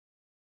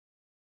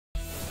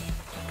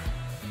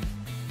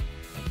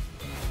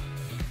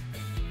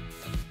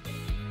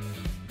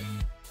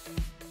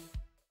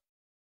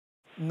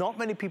not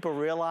many people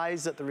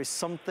realize that there is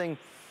something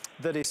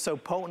that is so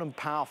potent and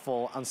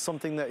powerful and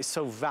something that is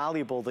so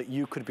valuable that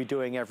you could be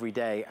doing every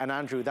day. And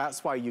Andrew,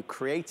 that's why you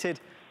created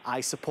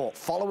iSupport,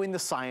 following the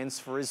science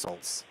for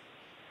results.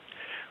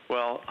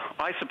 Well,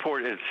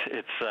 iSupport,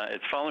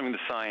 it's following the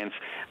science,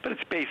 but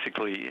it's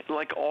basically,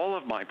 like all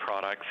of my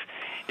products,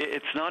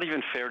 it's not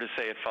even fair to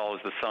say it follows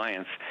the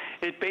science.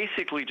 It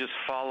basically just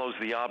follows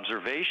the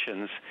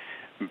observations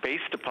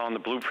based upon the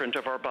blueprint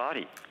of our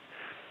body.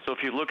 So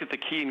if you look at the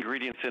key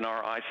ingredients in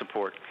our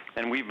iSupport,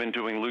 and we've been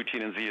doing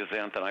lutein and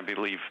zeaxanthin, I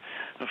believe,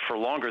 for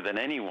longer than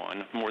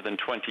anyone, more than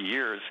 20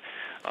 years,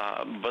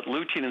 but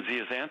lutein and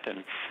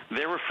zeaxanthin,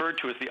 they're referred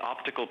to as the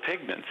optical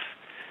pigments.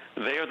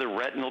 They are the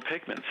retinal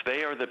pigments.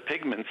 They are the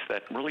pigments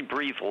that really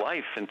breathe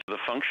life into the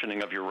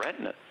functioning of your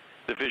retina,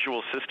 the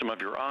visual system of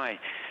your eye.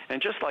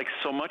 And just like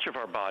so much of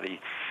our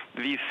body,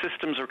 these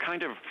systems are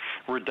kind of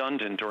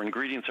redundant, or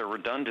ingredients are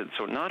redundant.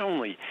 So not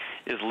only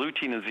is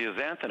lutein and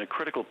zeaxanthin a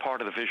critical part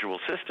of the visual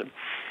system,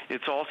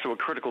 it's also a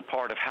critical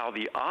part of how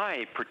the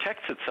eye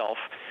protects itself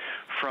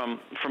from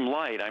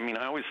light. I mean,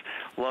 I always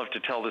love to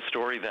tell the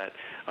story that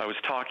I was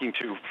talking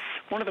to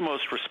one of the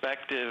most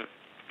respected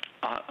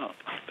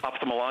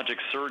ophthalmologic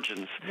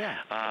surgeons. Yeah.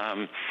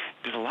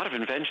 Did a lot of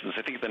inventions.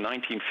 I think in the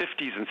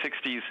 1950s and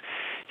 60s.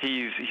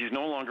 He's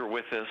no longer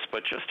with us,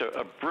 but just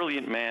a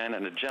brilliant man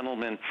and a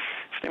gentleman.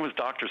 His name was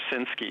Dr.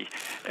 Sinsky.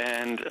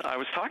 And I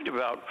was talking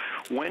about,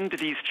 when do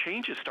these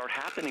changes start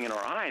happening in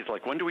our eyes?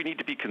 Like, when do we need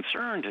to be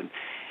concerned?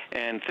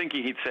 And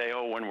thinking he'd say,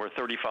 oh, when we're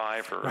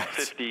 35 or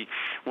 50,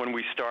 when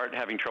we start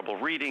having trouble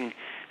reading.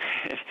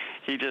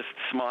 He just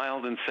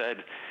smiled and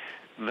said,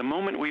 the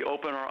moment we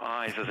open our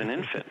eyes as an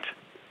infant,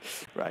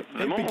 right.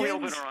 The moment we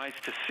open our eyes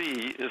to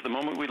see is the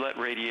moment we let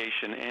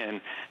radiation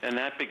in, and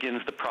that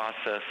begins the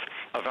process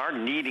of our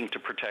needing to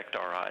protect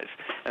our eyes,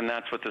 and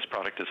that's what this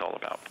product is all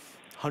about.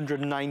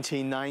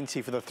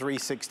 $119.90 for the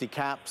 360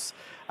 caps,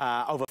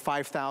 over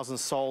 5,000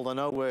 sold. I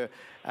know we're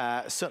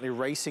certainly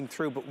racing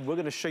through, but we're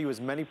going to show you as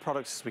many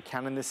products as we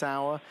can in this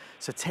hour.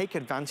 So take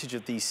advantage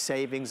of these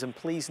savings, and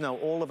please know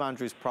all of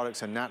Andrew's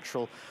products are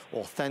natural,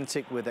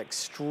 authentic, with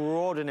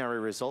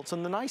extraordinary results.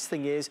 And the nice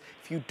thing is,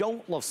 if you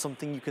don't love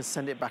something, you can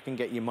send it back and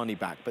get your money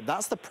back. But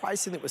that's the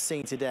pricing that we're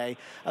seeing today,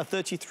 a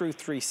 30 through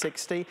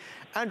 360.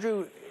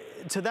 Andrew,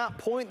 to that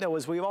point, though,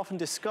 as we've often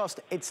discussed,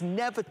 it's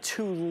never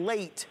too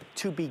late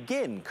to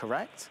begin,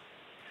 correct?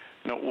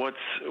 No,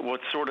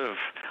 what's sort of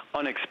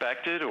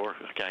unexpected, or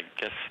I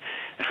guess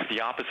the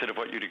opposite of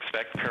what you'd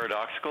expect,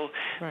 paradoxical,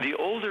 right. The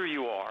older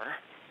you are,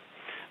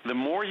 the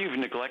more you've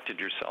neglected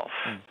yourself,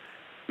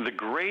 the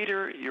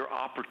greater your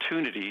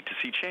opportunity to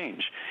see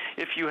change.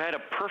 If you had a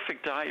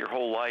perfect diet your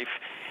whole life,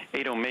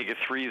 ate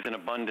omega-3s in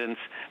abundance,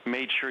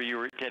 made sure you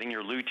were getting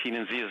your lutein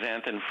and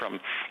zeaxanthin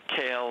from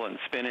kale and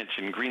spinach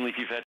and green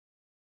leafy vegetables,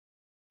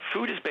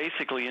 food is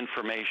basically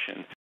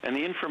information, and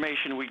the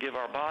information we give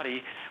our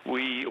body,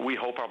 we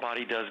hope our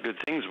body does good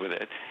things with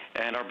it.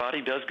 And our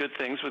body does good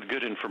things with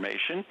good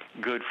information,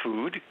 good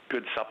food,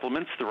 good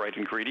supplements, the right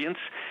ingredients,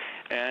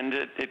 and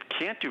it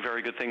can't do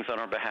very good things on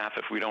our behalf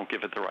if we don't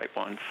give it the right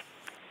ones.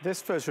 This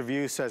first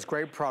review says,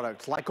 great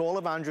product. Like all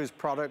of Andrew's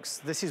products,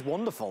 this is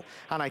wonderful,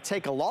 and I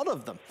take a lot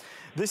of them.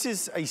 This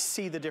is a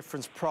see the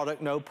difference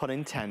product, no pun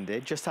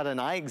intended. Just had an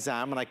eye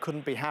exam and I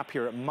couldn't be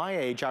happier. At my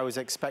age, I was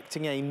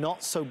expecting a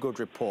not so good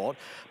report,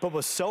 but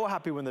was so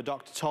happy when the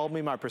doctor told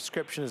me my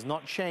prescription has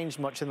not changed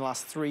much in the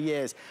last 3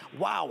 years.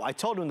 Wow, I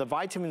told him the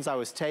vitamins I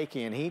was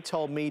taking and he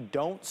told me,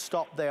 don't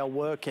stop, they are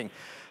working.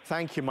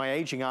 Thank you. My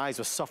aging eyes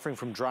were suffering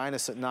from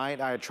dryness at night.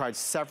 I had tried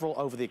several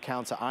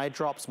over-the-counter eye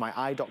drops my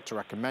eye doctor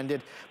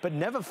recommended, but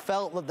never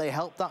felt that they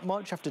helped that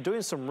much. After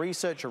doing some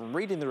research and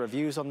reading the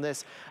reviews on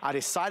this, I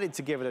decided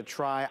to give it a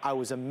try. I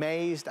was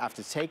amazed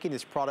after taking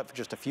this product for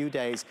just a few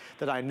days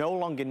that I no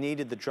longer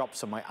needed the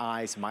drops on my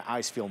eyes. My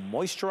eyes feel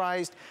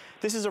moisturized.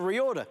 This is a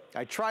reorder.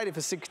 I tried it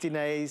for 60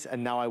 days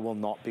and now I will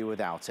not be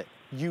without it.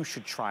 You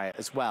should try it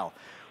as well.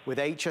 With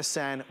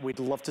HSN, we'd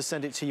love to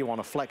send it to you on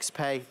a flex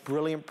pay.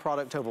 Brilliant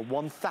product, over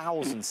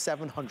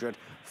 1,700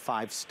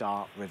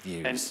 five-star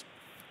reviews. And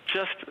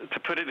just to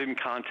put it in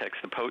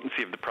context, the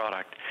potency of the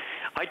product,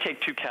 I take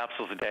 2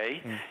 capsules a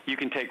day. You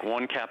can take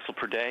 1 capsule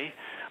per day.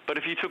 But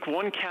if you took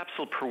 1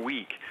 capsule per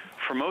week,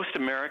 for most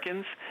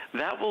Americans,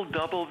 that will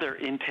double their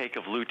intake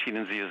of lutein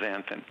and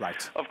zeaxanthin.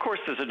 Right. Of course,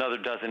 there's another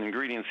dozen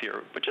ingredients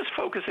here, but just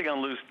focusing on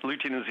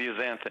lutein and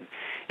zeaxanthin,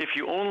 if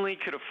you only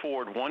could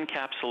afford 1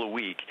 capsule a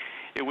week,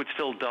 it would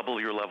still double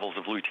your levels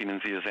of lutein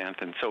and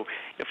zeaxanthin. So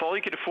if all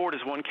you could afford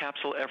is 1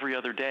 capsule every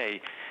other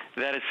day,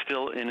 that is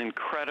still an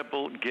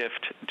incredible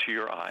gift to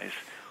your eyes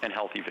and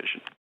healthy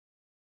vision.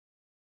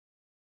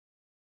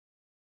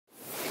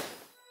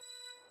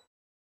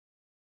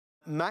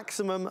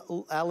 Maximum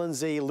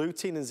L&Z,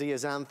 lutein and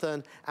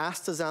zeaxanthin,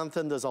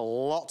 astaxanthin, there's a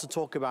lot to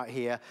talk about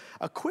here.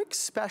 A quick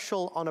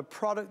special on a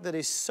product that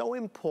is so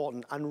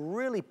important and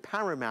really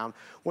paramount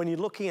when you're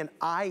looking at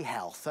eye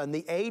health and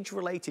the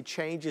age-related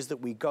changes that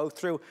we go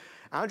through.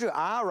 Andrew,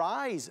 our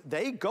eyes,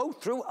 they go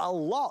through a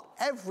lot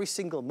every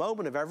single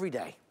moment of every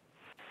day.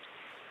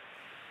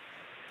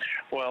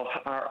 Well,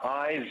 our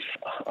eyes,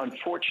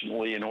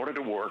 unfortunately, in order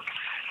to work,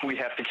 we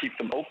have to keep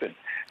them open.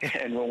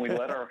 And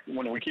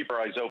when we keep our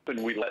eyes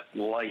open, we let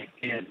light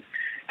in.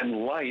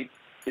 And light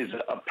is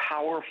a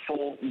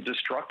powerful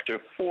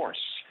destructive force.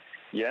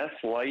 Yes,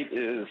 light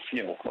is,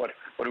 what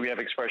do we have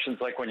expressions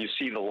like when you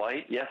see the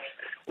light? Yes,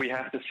 we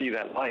have to see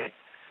that light.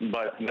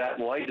 But that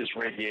light is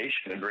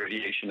radiation, and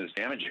radiation is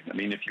damaging. I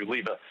mean, if you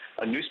leave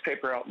a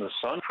newspaper out in the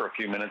sun for a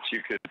few minutes,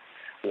 you could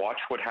watch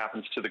what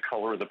happens to the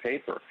color of the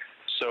paper.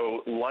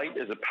 So light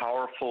is a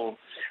powerful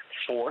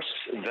force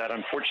that,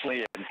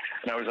 unfortunately,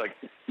 and I was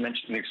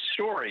mentioning the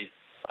story,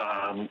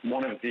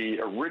 one of the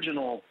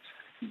original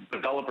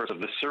developers of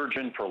the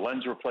surgeon for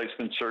lens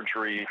replacement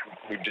surgery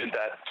who did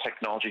that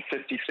technology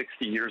 50,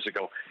 60 years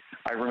ago,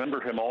 I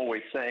remember him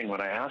always saying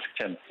when I asked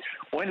him,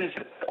 when is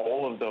it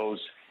all of those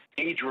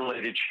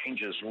age-related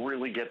changes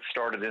really get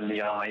started in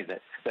the eye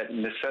that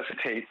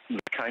necessitate the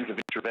kinds of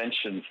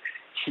interventions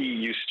he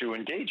used to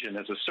engage in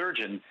as a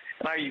surgeon?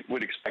 And I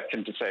would expect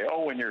him to say,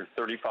 oh, when you're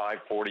 35,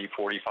 40,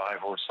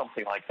 45, or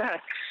something like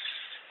that.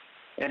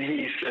 And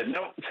he said,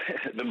 no,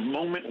 the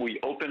moment we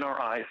open our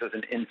eyes as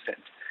an infant,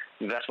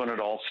 that's when it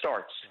all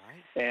starts.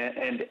 Right.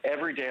 And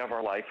every day of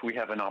our life, we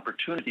have an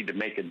opportunity to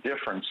make a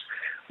difference.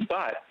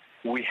 But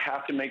we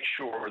have to make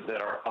sure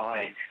that our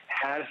eye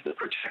has the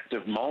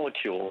protective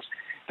molecules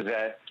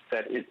that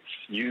it's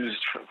used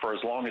for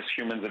as long as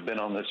humans have been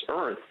on this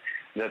earth,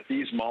 that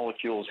these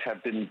molecules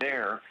have been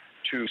there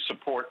to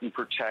support and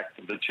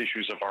protect the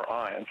tissues of our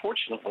eye.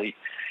 Unfortunately,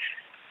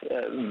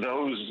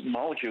 those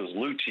molecules,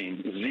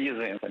 lutein,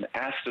 zeaxanthin,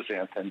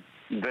 astaxanthin,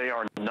 they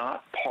are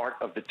not part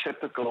of the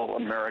typical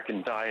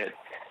American diet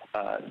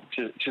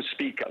to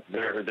speak of.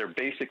 They're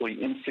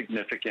basically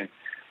insignificant.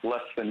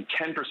 Less than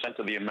 10%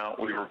 of the amount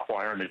we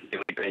require on a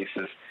daily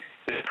basis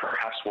is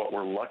perhaps what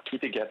we're lucky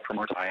to get from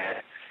our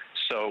diet.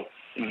 So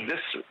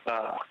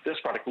this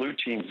product,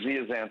 lutein,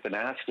 zeaxanthin,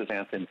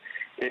 astaxanthin,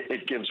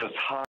 it gives us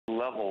high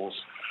levels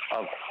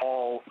of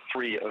all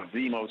three of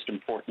the most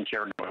important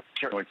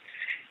carotenoids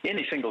in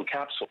a single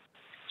capsule.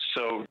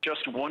 So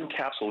just one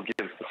capsule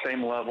gives the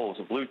same levels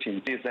of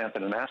lutein,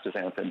 zeaxanthin, and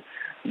astaxanthin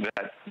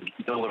that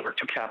deliver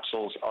 2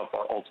 capsules of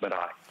our ultimate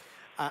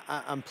eye.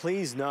 And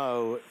please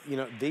know,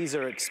 these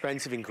are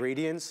expensive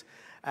ingredients.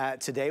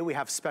 Today we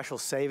have special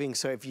savings,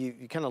 so if you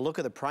kind of look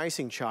at the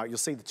pricing chart, you'll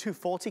see the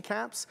 240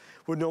 caps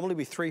would normally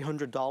be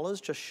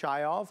 $300, just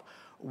shy of.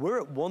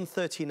 We're at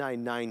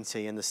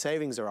 $139.90 and the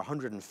savings are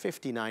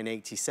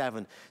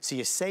 $159.87, so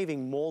you're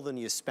saving more than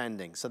you're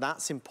spending, so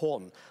that's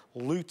important.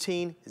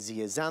 Lutein,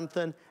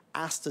 zeaxanthin,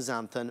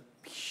 astaxanthin,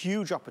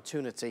 huge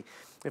opportunity.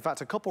 In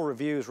fact, a couple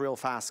reviews real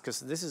fast,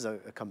 because this is a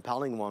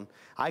compelling one.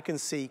 I can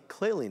see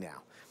clearly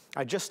now.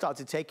 I just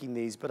started taking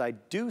these, but I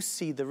do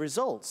see the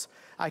results.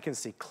 I can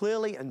see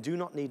clearly and do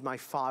not need my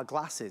far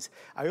glasses.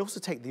 I also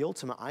take the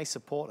Ultimate Eye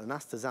Support and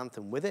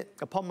astaxanthin with it.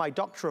 Upon my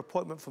doctor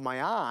appointment for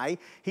my eye,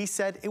 he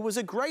said it was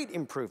a great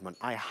improvement.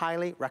 I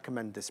highly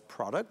recommend this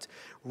product.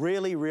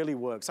 Really, really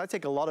works. I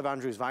take a lot of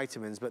Andrew's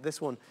vitamins, but this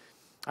one,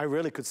 I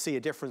really could see a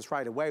difference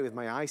right away with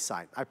my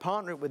eyesight. I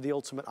partner it with the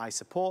Ultimate Eye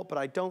Support, but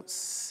I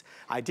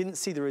didn't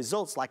see the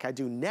results like I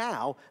do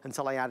now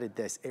until I added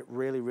this. It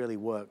really, really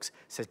works,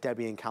 says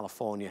Debbie in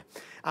California.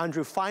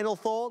 Andrew, final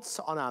thoughts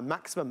on our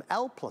maximum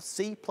L plus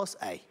C plus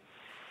A?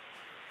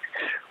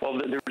 Well,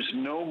 there's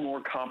no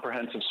more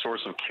comprehensive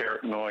source of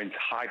carotenoids,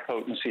 high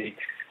potency.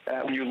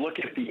 When you look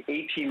at the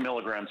 18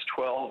 milligrams,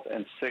 12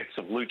 and 6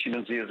 of lutein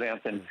and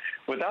zeaxanthin,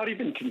 without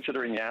even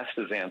considering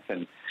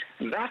astaxanthin,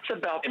 that's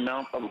about the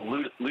amount of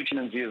lutein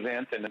and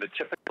zeaxanthin in a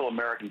typical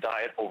American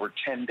diet over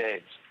 10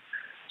 days.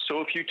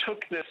 So if you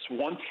took this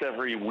once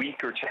every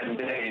week or 10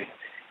 days,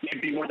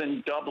 you'd be more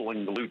than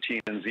doubling the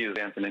lutein and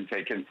zeaxanthin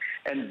intake.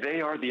 And they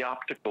are the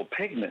optical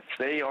pigments.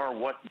 They are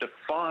what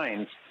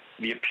defines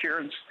the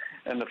appearance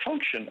and the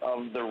function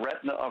of the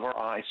retina of our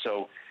eye.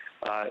 So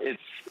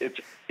it's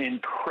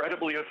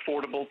incredibly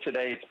affordable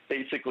today. It's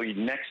basically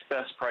next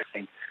best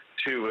pricing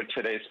to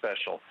today's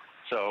special.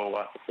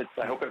 So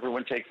I hope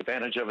everyone takes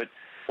advantage of it,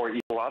 or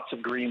eat lots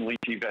of green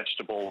leafy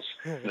vegetables.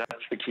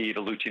 That's the key to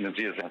lutein and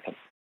zeaxanthin.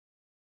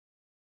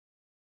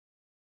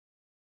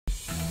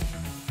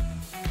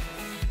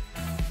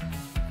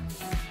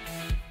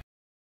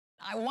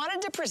 I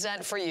wanted to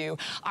present for you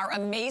our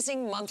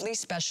amazing monthly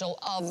special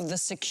of the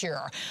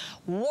Secure,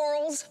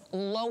 world's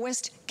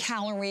lowest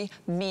calorie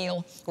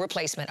meal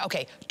replacement.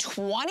 Okay,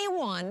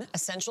 21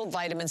 essential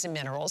vitamins and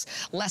minerals,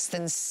 less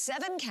than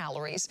 7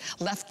 calories,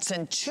 less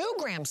than 2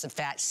 grams of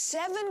fat,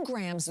 7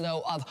 grams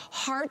though of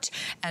heart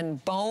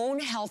and bone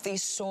healthy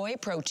soy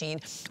protein.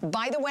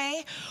 By the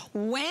way,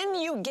 when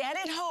you get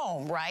it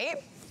home,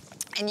 right?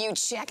 And you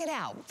check it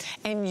out,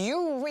 and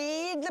you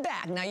read the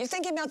back. Now, you're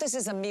thinking about this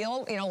as a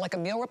meal, like a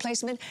meal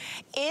replacement.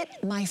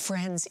 It, my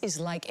friends, is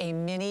like a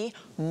mini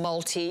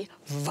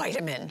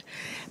multivitamin.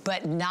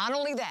 But not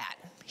only that,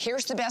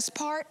 here's the best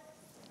part.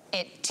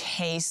 It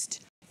tastes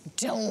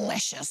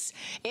delicious.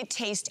 It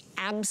tastes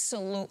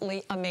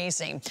absolutely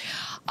amazing.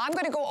 I'm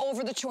gonna go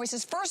over the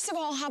choices. First of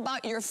all, how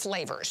about your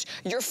flavors?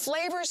 Your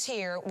flavors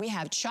here, we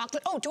have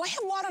chocolate. Oh, do I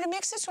have water to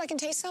mix it so I can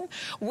taste some?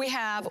 We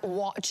have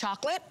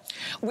chocolate,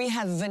 we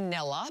have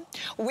vanilla,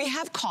 we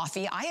have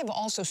coffee. I have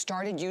also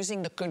started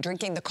drinking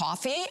the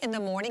coffee in the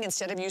morning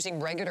instead of using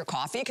regular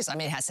coffee, because I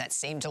mean, it has that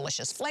same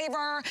delicious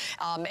flavor,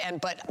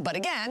 but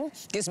again,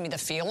 gives me the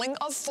feeling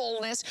of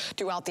fullness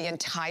throughout the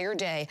entire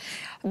day.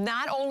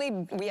 Not only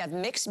we have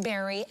mixed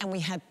berry and we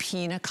have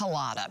pina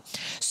colada.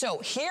 So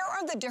here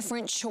are the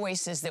different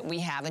choices that we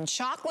have. In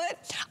chocolate,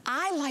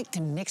 I like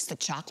to mix the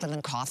chocolate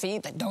and coffee.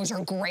 Those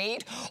are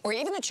great. Or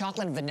even the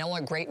chocolate and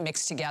vanilla, great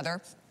mixed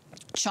together.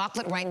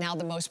 Chocolate right now,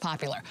 the most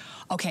popular.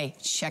 Okay,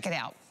 check it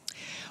out.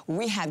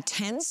 We have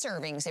 10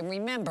 servings, and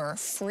remember,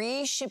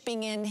 free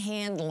shipping and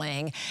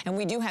handling, and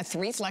we do have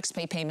 3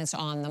 FlexPay payments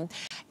on them.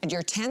 And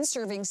your 10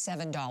 servings,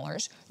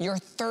 $7. Your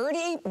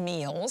 30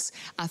 meals,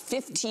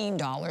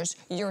 $15.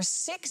 Your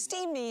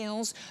 60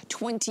 meals,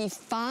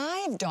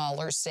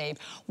 $25 saved.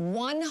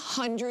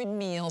 100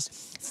 meals,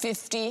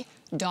 $50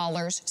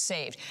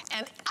 saved.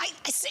 And I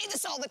say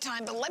this all the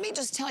time, but let me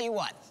just tell you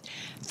what.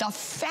 The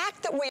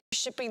fact that we're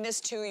shipping this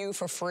to you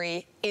for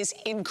free is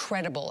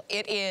incredible.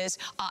 It is,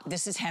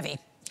 this is heavy.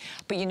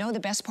 But you know the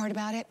best part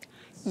about it?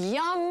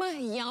 Yum,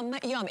 yum,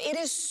 yum. It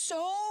is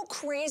so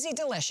crazy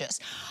delicious.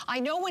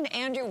 I know when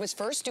Andrew was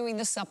first doing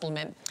the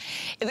supplement,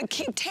 the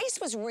taste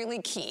was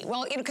really key.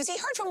 Well, you know, because he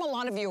heard from a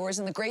lot of viewers,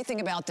 and the great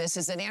thing about this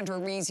is that Andrew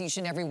reads each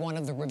and every one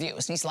of the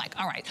reviews. And he's like,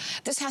 all right,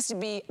 this has to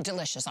be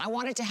delicious. I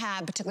want it to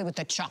have, particularly with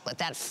the chocolate,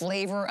 that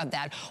flavor of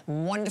that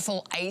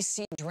wonderful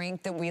icy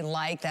drink that we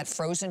like, that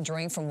frozen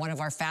drink from one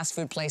of our fast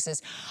food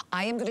places.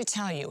 I am going to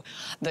tell you,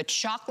 the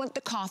chocolate,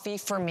 the coffee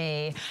for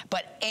me,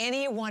 but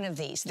any one of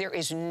these, there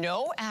is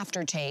no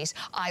aftertaste.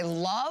 I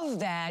love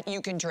that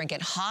you can drink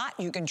it hot,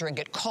 you can drink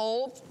it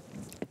cold.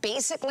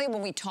 Basically,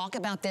 when we talk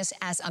about this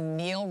as a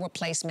meal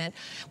replacement,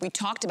 we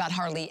talked about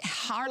hardly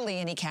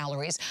any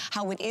calories,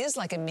 how it is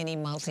like a mini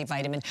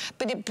multivitamin,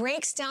 but it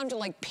breaks down to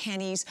like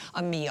pennies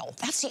a meal.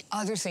 That's the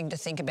other thing to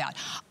think about.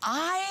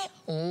 I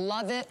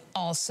love it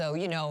also,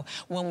 you know,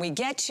 when we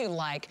get to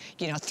like,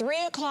 you know,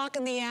 3 o'clock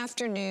in the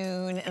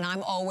afternoon, and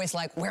I'm always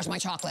like, where's my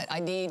chocolate?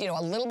 I need, you know,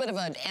 a little bit of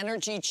an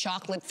energy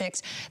chocolate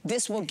fix.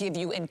 This will give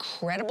you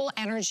incredible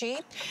energy,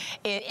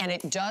 and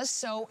it does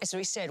so, as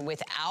we said,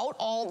 without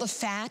all the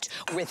fat,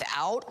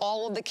 without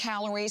all of the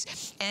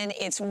calories, and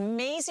it's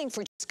amazing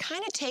for just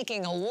kind of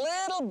taking a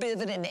little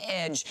bit of an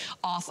edge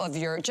off of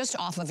your, just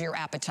off of your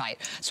appetite.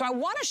 So I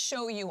want to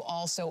show you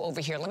also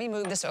over here. Let me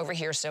move this over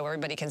here so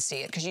everybody can see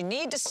it, because you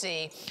need to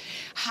see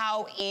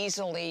how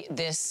easily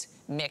this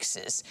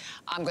mixes.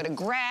 I'm going to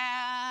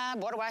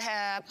grab, what do I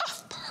have?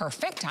 Oh,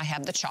 perfect. I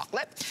have the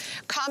chocolate.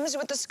 Comes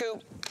with the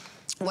scoop.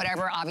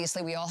 Whatever,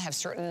 obviously we all have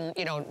certain,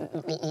 you know,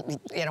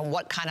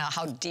 what kind of,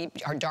 how deep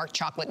or dark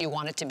chocolate you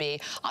want it to be.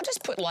 I'll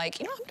just put like,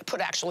 you know, I'm gonna put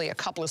actually a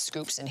couple of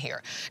scoops in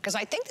here, because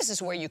I think this is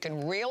where you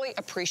can really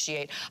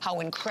appreciate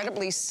how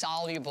incredibly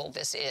soluble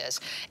this is.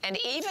 And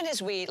even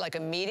as we, like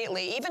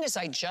immediately, even as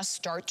I just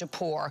start to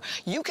pour,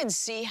 you can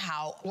see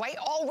how, right,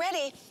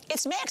 already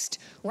it's mixed,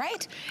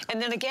 right? And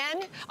then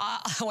again,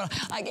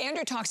 like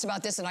Andrew talks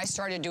about this, and I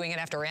started doing it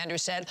after Andrew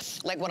said,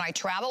 like when I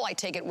travel, I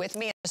take it with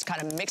me and just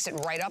kind of mix it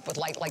right up with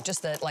like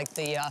just the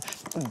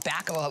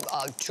back of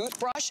a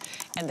toothbrush,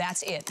 and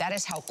that's it. That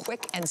is how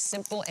quick and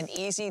simple and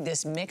easy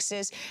this mix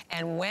is.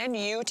 And when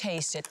you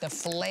taste it, the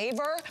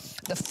flavor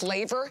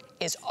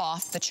is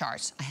off the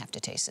charts. I have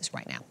to taste this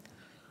right now.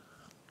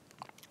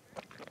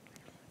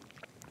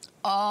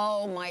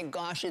 Oh my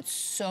gosh, it's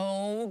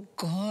so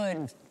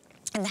good.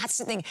 And that's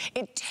the thing,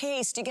 it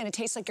tastes, again, it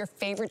tastes like your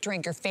favorite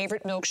drink, your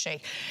favorite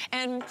milkshake.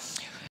 And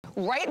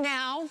right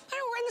now, I know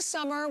we're in the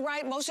summer,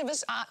 right? Most of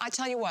us, I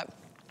tell you what,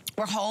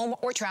 we're home,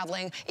 we're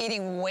traveling,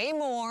 eating way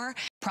more,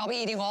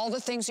 probably eating all the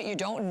things that you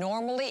don't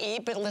normally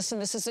eat, but listen,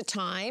 this is a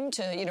time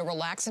to, you know,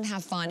 relax and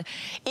have fun.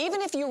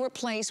 Even if you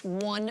replace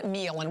one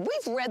meal, and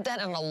we've read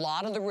that in a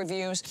lot of the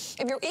reviews,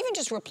 if you're even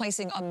just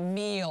replacing a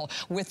meal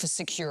with the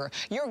Secure,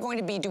 you're going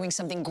to be doing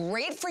something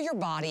great for your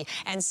body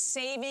and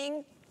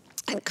saving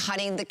and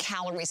cutting the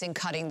calories and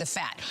cutting the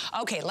fat.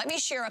 Okay, let me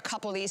share a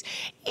couple of these.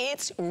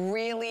 It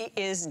really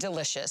is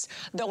delicious.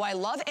 Though I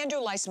love Andrew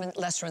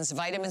Lessman's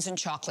vitamins and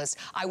chocolates,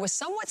 I was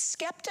somewhat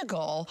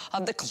skeptical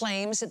of the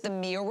claims that the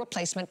meal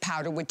replacement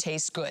powder would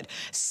taste good.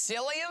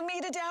 Silly of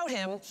me to doubt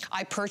him.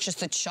 I purchased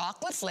the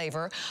chocolate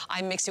flavor.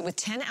 I mix it with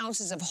 10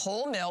 ounces of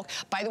whole milk.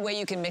 By the way,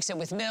 you can mix it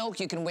with milk.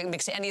 You can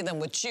mix any of them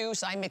with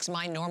juice. I mix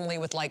mine normally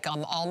with like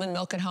almond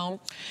milk at home.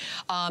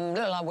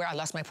 Where I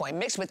lost my point.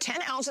 Mixed with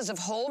 10 ounces of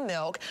whole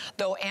milk,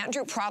 though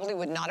Andrew probably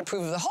would not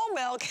approve of the whole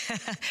milk,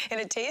 and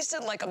it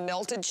tasted like a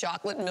melted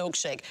chocolate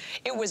milkshake.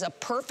 It was a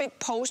perfect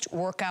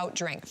post-workout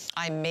drink.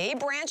 I may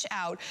branch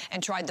out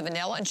and try the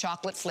vanilla and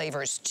chocolate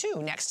flavors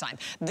too next time.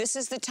 This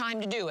is the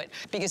time to do it,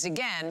 because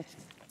again,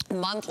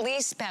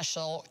 monthly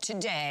special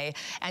today,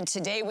 and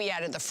today we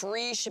added the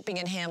free shipping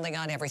and handling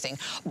on everything.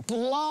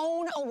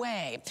 Blown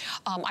away.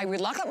 I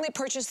reluctantly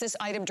purchased this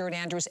item during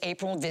Andrew's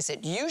April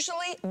visit.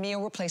 Usually,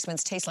 meal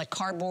replacements taste like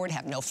cardboard,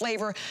 have no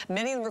flavor.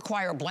 Many of them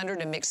require a blender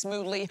to mix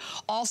smoothly,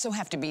 also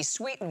have to be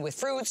sweetened with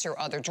fruits or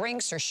other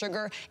drinks or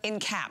sugar in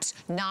caps.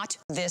 Not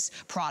this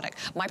product.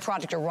 My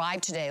product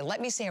arrived today.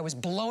 Let me say I was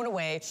blown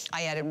away.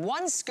 I added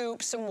 1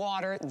 scoop, some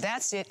water.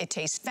 That's it. It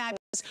tastes fabulous.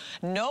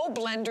 No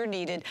blender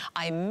needed.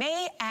 I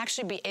may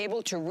actually be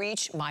able to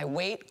reach my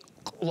weight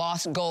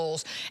loss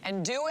goals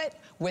and do it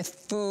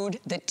with food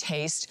that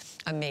tastes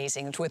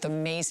amazing, with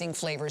amazing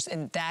flavors,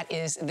 and that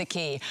is the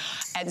key.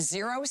 At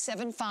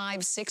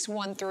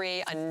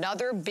 075613,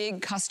 another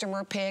big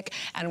customer pick,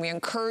 and we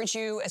encourage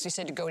you, as we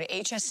said, to go to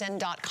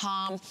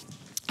hsn.com.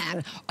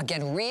 And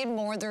again, read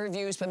more of the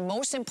reviews, but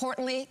most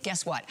importantly,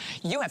 guess what?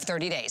 You have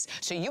 30 days.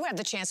 So you have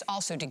the chance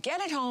also to get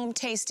it home,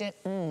 taste it.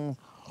 And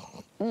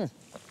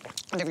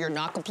if you're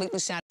not completely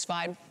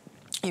satisfied,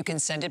 you can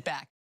send it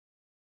back.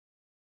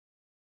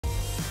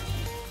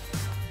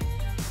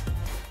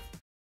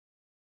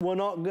 We're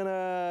not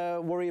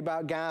gonna worry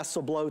about gas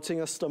or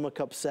bloating or stomach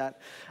upset.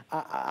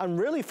 And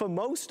really for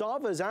most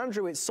of us,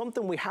 Andrew, it's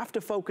something we have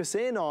to focus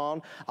in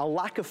on. A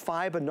lack of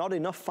fiber, not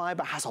enough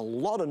fiber, has a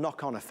lot of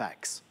knock-on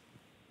effects.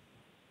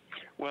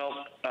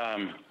 Well,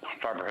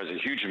 fiber has a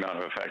huge amount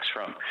of effects,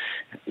 from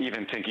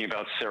even thinking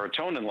about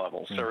serotonin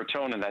levels.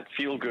 Serotonin, that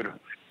feel-good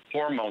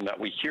hormone that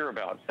we hear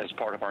about as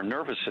part of our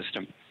nervous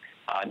system.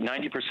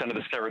 90% of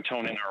the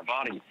serotonin in our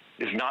body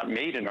is not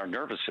made in our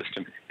nervous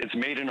system. It's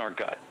made in our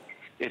gut.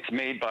 It's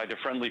made by the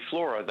friendly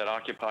flora that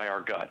occupy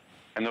our gut.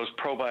 And those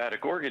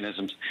probiotic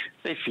organisms,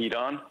 they feed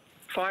on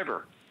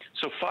fiber.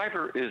 So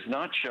fiber is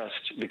not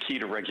just the key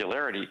to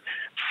regularity.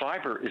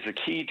 Fiber is the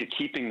key to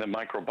keeping the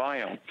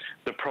microbiome,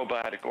 the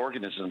probiotic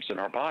organisms in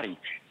our body,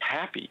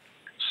 happy.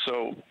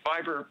 So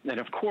fiber, and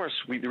of course,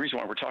 the reason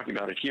why we're talking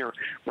about it here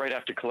right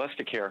after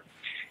Cholesterol,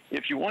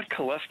 if you want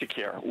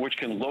Cholesterol, which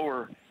can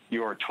lower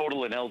your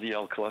total and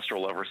LDL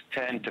cholesterol levels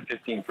 10 to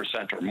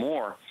 15% or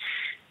more,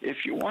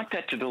 if you want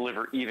that to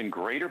deliver even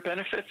greater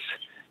benefits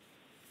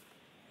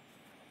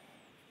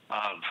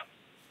of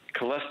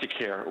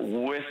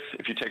Cholesterol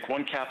if you take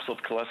 1 capsule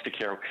of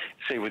Cholesterol,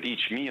 say with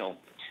each meal,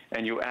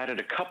 and you added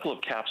a couple of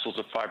capsules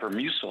of fiber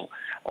mucil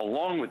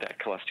along with that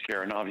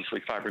Cholesterol, and obviously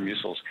fiber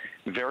mucil is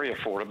very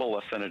affordable,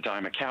 less than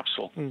 $0.10 a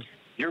capsule,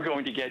 you're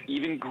going to get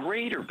even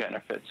greater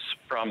benefits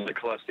from the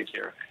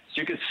Cholesterol. So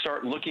you could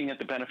start looking at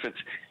the benefits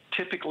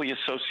typically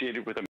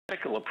associated with a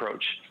medical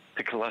approach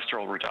to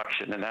cholesterol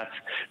reduction, and that's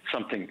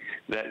something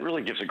that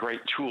really gives a great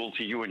tool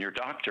to you and your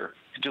doctor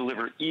to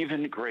deliver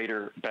even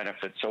greater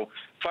benefits. So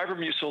fiber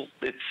mucil,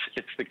 it's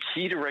the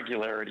key to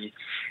regularity.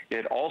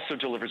 It also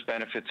delivers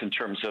benefits in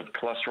terms of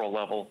cholesterol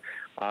level,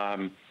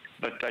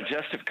 but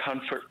digestive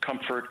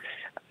comfort,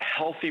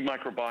 healthy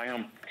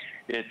microbiome,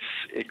 it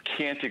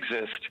can't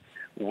exist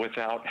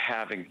without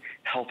having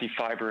healthy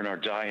fiber in our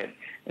diet.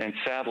 And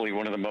sadly,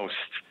 one of the most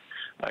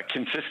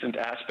consistent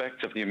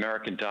aspects of the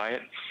American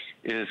diet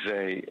is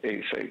a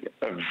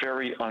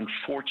very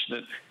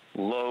unfortunate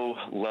low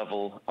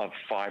level of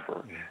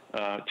fiber,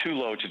 too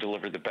low to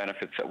deliver the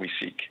benefits that we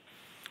seek.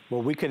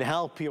 Well, we can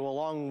help you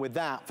along with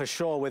that for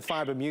sure with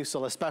fiber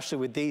mucil, especially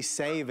with these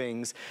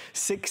savings.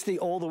 60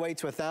 all the way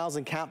to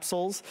 1,000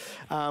 capsules.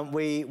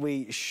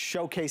 We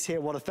showcase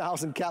here what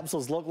 1,000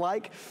 capsules look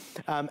like.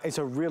 It's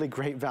a really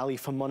great value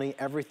for money.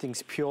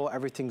 Everything's pure,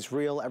 everything's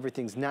real,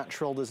 everything's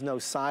natural. There's no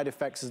side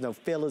effects, there's no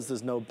fillers,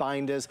 there's no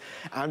binders.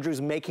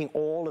 Andrew's making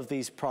all of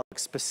these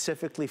products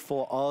specifically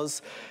for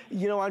us.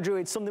 You know, Andrew,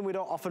 it's something we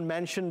don't often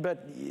mention,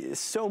 but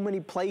so many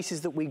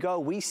places that we go,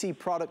 we see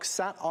products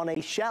sat on a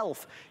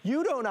shelf.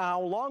 You don't know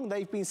how long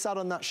they've been sat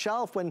on that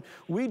shelf. When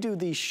we do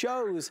these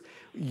shows,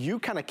 you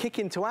kind of kick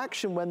into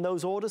action when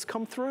those orders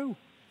come through.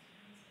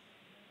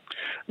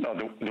 No,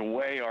 the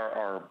way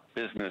our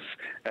business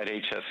at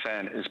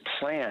HSN is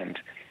planned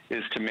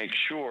is to make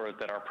sure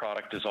that our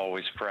product is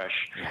always fresh.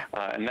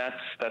 And that's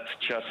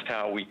just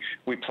how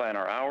we plan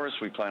our hours,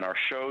 we plan our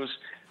shows.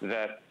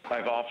 That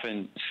I've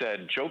often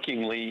said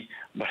jokingly,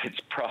 but it's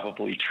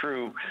probably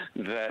true,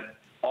 that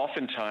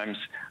oftentimes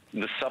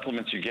the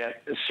supplements you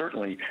get,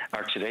 certainly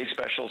our today's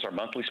specials, our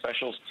monthly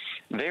specials,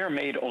 they are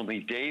made only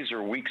days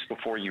or weeks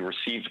before you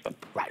receive them.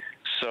 Right.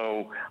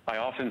 So I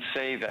often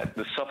say that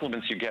the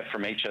supplements you get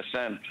from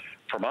HSN,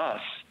 from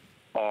us,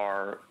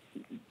 are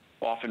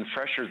often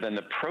fresher than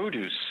the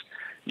produce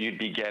you'd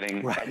be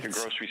getting at the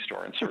grocery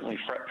store, and certainly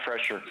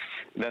fresher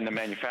than the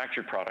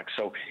manufactured products.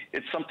 So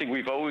it's something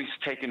we've always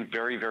taken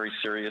very, very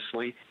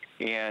seriously,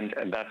 and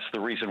that's the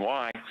reason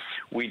why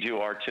we do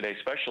our Today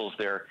Specials.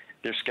 They're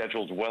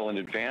scheduled well in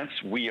advance.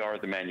 We are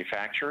the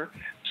manufacturer,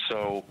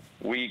 so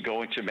we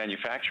go into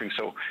manufacturing.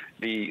 So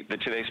the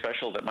Today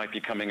Special that might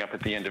be coming up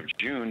at the end of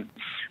June,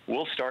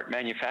 we'll start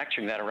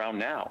manufacturing that around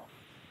now.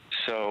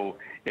 So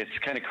it's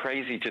kind of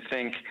crazy to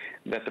think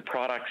that the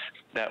products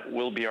that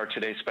will be our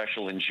Today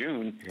Special in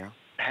June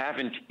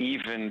haven't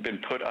even been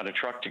put on a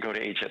truck to go to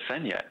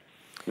HSN yet.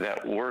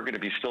 that we're going to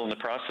be still in the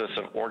process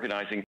of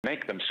organizing to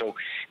make them. So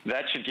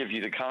that should give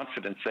you the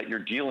confidence that you're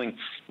dealing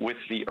with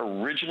the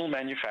original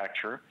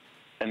manufacturer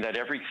and that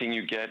everything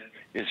you get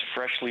is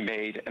freshly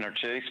made. And our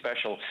today's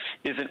special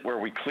isn't where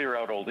we clear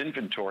out old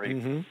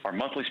inventory. Our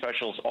monthly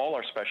specials, all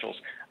our specials,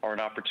 are an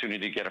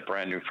opportunity to get a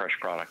brand new, fresh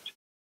product.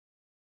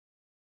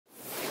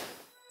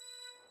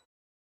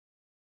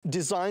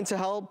 Designed to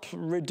help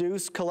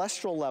reduce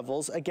cholesterol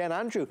levels. Again,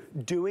 Andrew,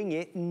 doing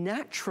it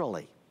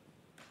naturally.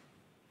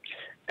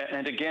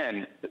 And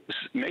again,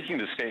 making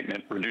the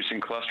statement, reducing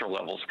cholesterol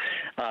levels,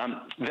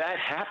 that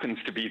happens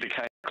to be the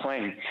kind of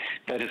claim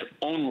that is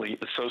only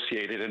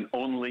associated and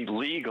only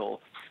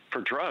legal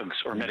for drugs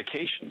or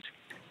medications.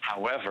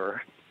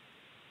 However,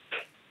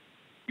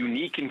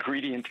 unique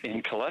ingredient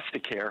in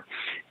CholesterCare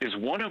is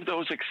one of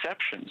those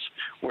exceptions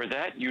where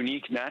that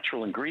unique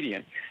natural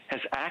ingredient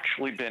has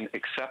actually been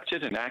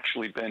accepted and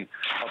actually been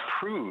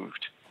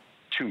approved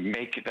to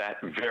make that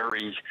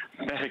very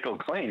medical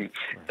claim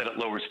that it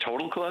lowers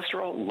total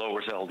cholesterol,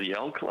 lowers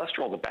LDL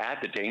cholesterol, the bad,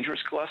 the dangerous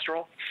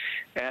cholesterol,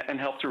 and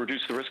helps to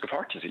reduce the risk of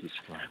heart disease.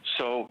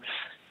 So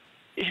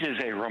it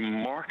is a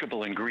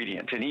remarkable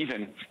ingredient. And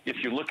even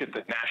if you look at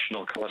the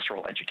National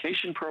Cholesterol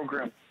Education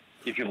Program,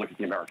 if you look at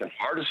the American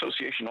Heart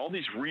Association, all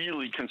these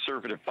really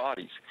conservative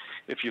bodies,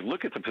 if you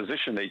look at the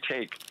position they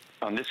take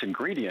on this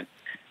ingredient,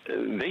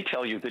 they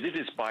tell you that it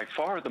is by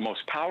far the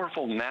most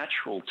powerful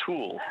natural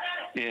tool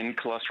in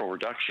cholesterol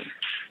reduction.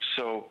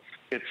 So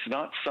it's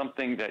not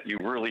something that you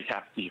really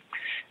have to,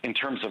 in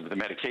terms of the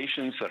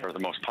medications that are the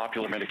most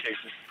popular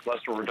medications,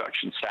 cholesterol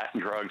reduction, statin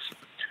drugs,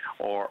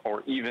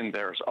 or even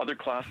there's other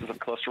classes of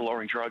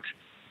cholesterol-lowering drugs.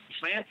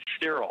 Plant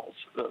sterols,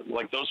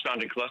 like those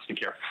found in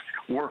CholesterCare,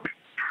 work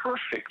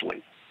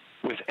perfectly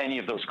with any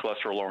of those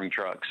cholesterol-lowering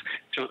drugs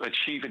to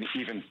achieve an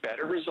even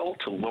better result,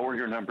 to lower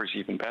your numbers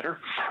even better,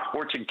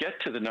 or to get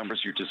to the numbers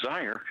you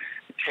desire,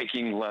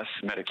 taking less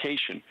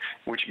medication,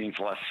 which means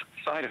less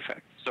side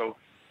effects. So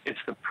it's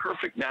the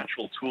perfect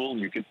natural tool.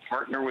 You can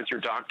partner with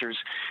your doctors,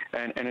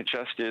 and it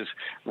just is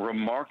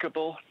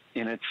remarkable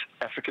in its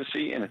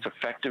efficacy and its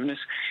effectiveness,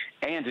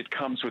 and it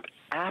comes with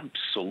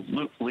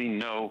absolutely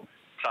no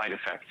side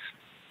effects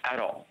at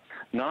all.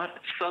 Not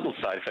subtle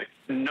side effects,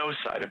 no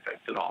side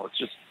effects at all. It's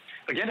just,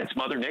 again, it's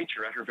Mother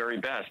Nature at her very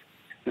best.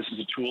 This is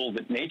a tool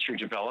that nature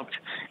developed,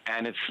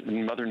 and it's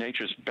Mother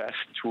Nature's best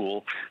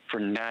tool for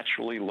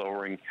naturally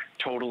lowering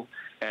total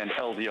and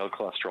LDL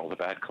cholesterol, the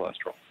bad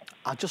cholesterol.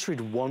 I'll just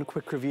read one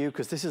quick review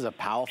because this is a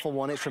powerful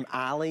one. It's from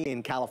Ali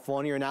in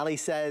California, and Ali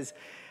says,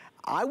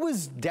 I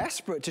was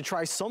desperate to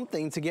try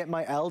something to get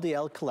my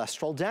LDL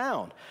cholesterol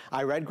down.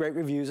 I read great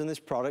reviews on this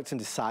product and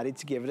decided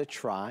to give it a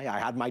try. I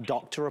had my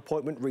doctor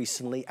appointment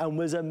recently and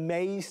was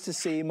amazed to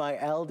see my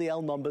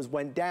LDL numbers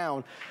went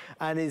down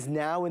and is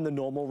now in the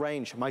normal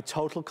range. My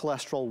total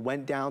cholesterol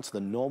went down to the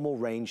normal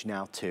range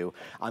now too.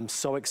 I'm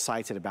so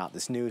excited about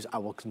this news. I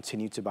will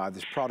continue to buy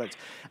this product.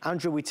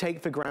 Andrew, we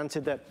take for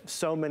granted that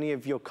so many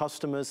of your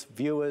customers,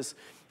 viewers,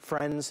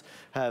 friends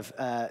have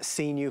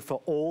seen you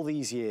for all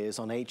these years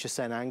on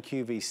HSN and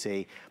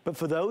QVC. But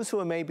for those who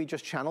are maybe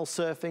just channel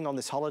surfing on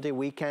this holiday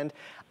weekend,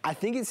 I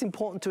think it's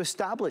important to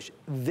establish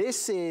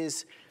this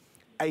is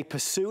a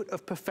pursuit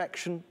of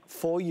perfection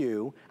for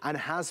you and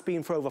has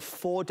been for over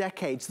 4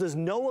 decades. There's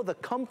no other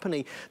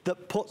company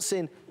that puts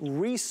in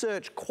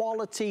research,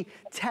 quality,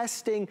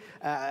 testing,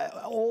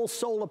 all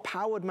solar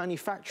powered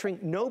manufacturing.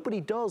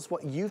 Nobody does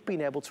what you've been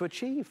able to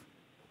achieve.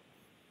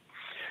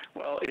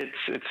 Well,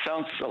 it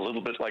sounds a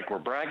little bit like we're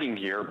bragging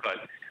here, but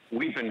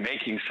we've been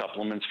making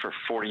supplements for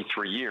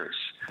 43 years.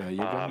 There you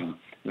go.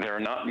 There are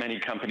not many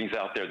companies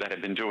out there that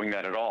have been doing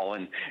that at all.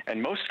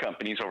 And most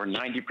companies, over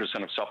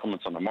 90% of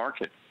supplements on the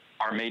market,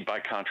 are made by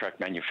contract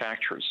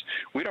manufacturers.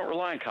 We don't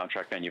rely on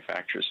contract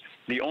manufacturers.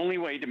 The only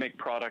way to make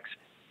products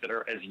that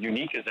are as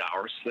unique as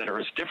ours, that are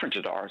as different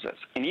as ours,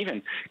 and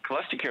even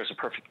CholesterCare is a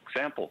perfect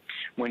example.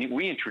 When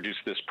we introduced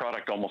this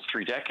product almost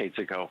 3 decades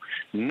ago,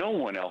 no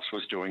one else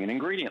was doing an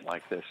ingredient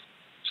like this.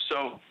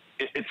 So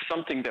it's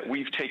something that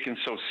we've taken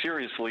so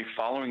seriously,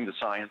 following the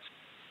science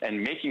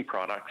and making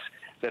products,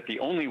 that the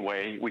only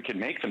way we can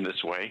make them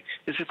this way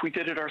is if we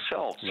did it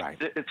ourselves. Right.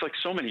 It's like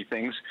so many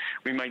things.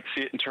 We might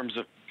see it in terms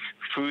of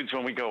foods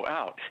when we go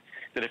out,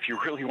 that if you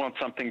really want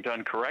something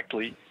done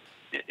correctly,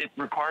 it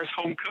requires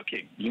home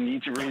cooking. You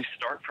need to really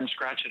start from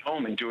scratch at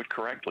home and do it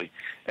correctly.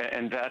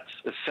 And that's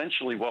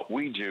essentially what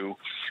we do,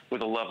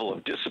 with a level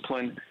of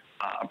discipline,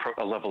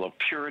 a level of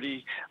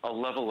purity, a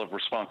level of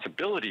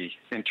responsibility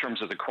in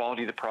terms of the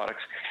quality of the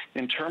products,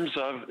 in terms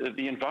of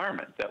the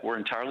environment, that we're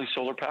entirely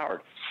solar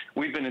powered.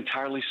 We've been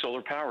entirely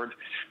solar powered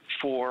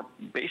for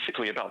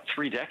basically about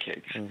 3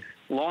 decades,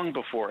 long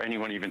before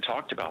anyone even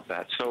talked about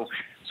that. So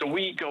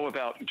we go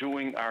about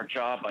doing our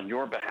job on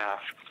your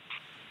behalf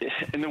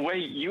in the way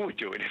you would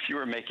do it if you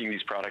were making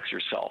these products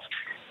yourself.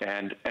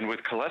 And with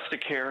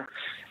CholesterCare,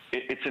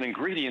 it's an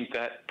ingredient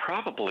that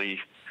probably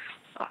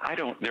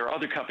there are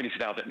other companies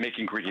now that make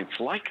ingredients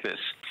like this,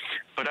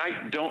 but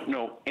I don't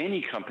know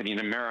any company in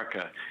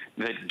America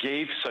that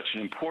gave such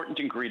an important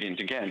ingredient.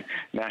 Again,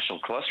 National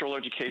Cholesterol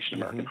Education,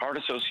 American Heart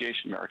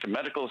Association, American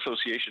Medical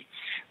Association,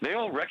 they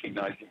all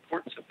recognize the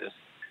importance of this.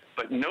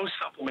 But no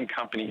supplement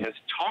company has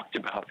talked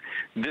about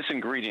this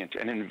ingredient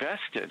and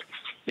invested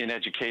in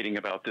educating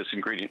about this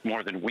ingredient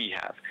more than we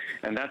have.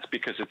 And that's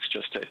because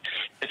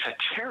it's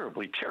a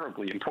terribly,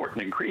 terribly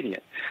important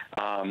ingredient.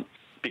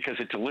 Because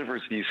it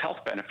delivers these health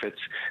benefits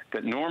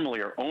that normally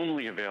are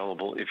only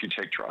available if you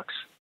take drugs.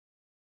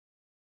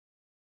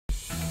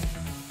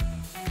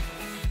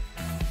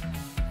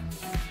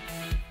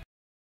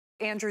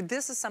 Andrew,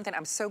 this is something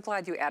I'm so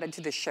glad you added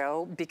to the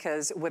show,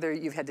 because whether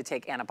you've had to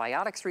take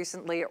antibiotics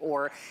recently,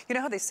 or you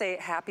know how they say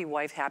happy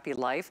wife, happy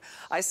life?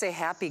 I say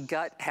happy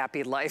gut,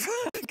 happy life.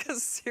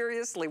 Because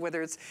seriously,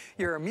 whether it's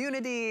your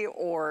immunity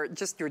or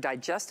just your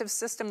digestive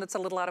system that's a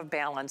little out of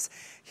balance,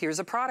 here's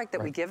a product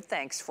that we give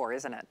thanks for,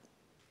 isn't it?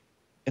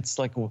 It's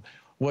like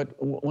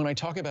when I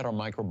talk about our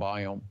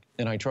microbiome,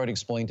 and I try to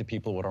explain to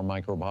people what our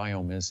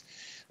microbiome is,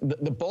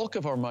 the bulk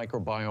of our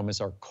microbiome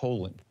is our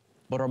colon.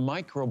 But our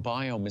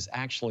microbiome is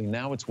actually,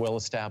 now it's well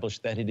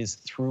established that it is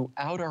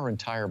throughout our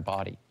entire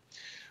body.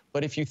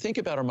 But if you think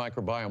about our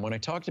microbiome, when I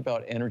talked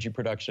about energy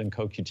production in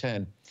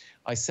CoQ10,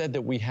 I said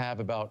that we have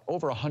about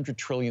over 100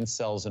 trillion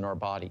cells in our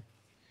body.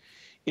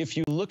 If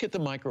you look at the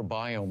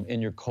microbiome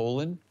in your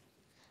colon,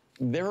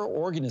 there are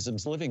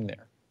organisms living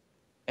there.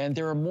 And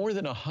there are more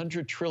than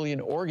 100 trillion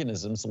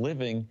organisms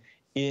living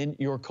in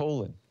your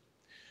colon.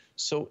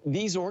 So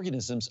these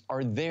organisms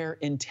are there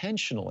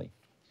intentionally.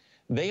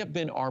 They have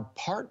been our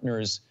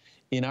partners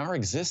in our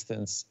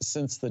existence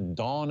since the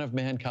dawn of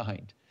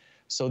mankind.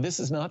 So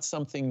this is not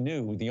something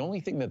new. The only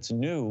thing that's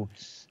new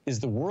is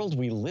the world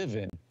we live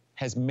in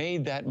has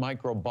made that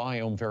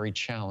microbiome very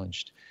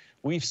challenged.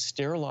 We've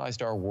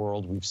sterilized our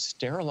world, we've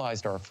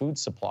sterilized our food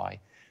supply,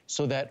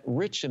 so that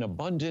rich and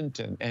abundant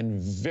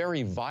and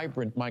very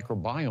vibrant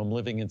microbiome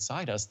living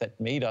inside us that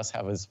made us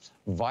have a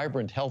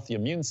vibrant, healthy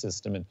immune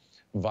system and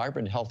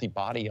vibrant, healthy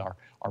body.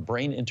 Our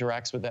brain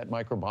interacts with that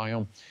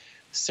microbiome.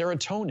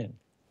 Serotonin,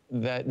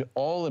 that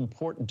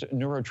all-important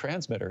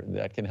neurotransmitter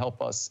that can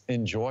help us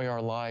enjoy our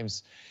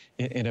lives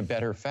in a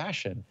better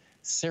fashion.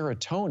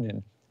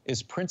 Serotonin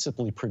is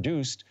principally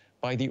produced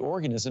by the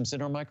organisms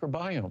in our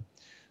microbiome.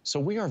 So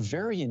we are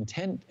very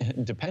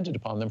dependent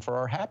upon them for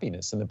our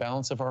happiness and the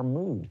balance of our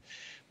mood.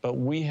 But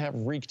we have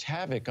wreaked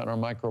havoc on our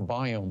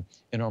microbiome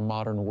in our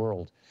modern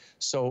world.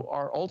 So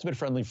our Ultimate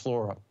Friendly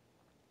Flora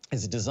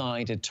is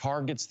designed, it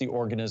targets the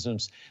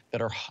organisms that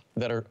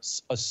are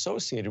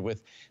associated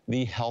with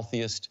the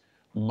healthiest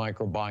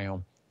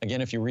microbiome.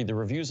 Again, if you read the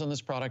reviews on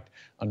this product,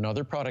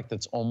 another product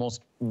that's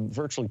almost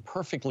virtually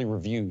perfectly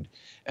reviewed.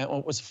 And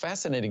what was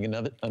fascinating,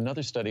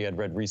 another study I'd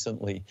read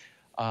recently,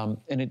 and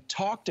it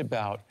talked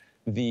about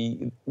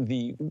the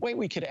way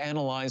we could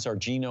analyze our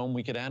genome,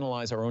 we could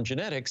analyze our own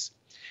genetics.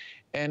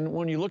 And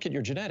when you look at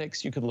your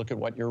genetics, you could look at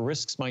what your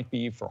risks might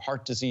be for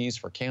heart disease,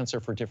 for cancer,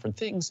 for different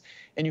things,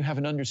 and you have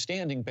an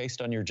understanding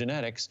based on your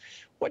genetics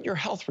what your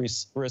health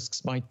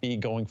risks might be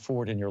going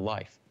forward in your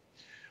life.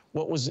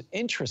 What was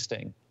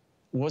interesting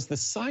was the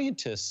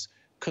scientists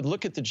could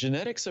look at the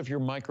genetics of your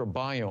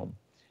microbiome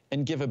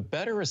and give a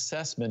better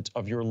assessment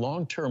of your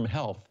long-term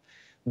health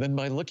than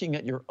by looking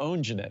at your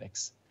own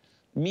genetics.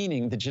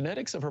 Meaning the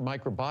genetics of our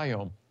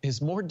microbiome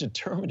is more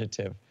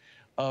determinative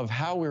of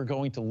how we're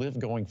going to live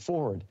going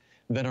forward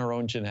than our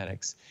own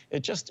genetics.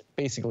 It just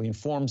basically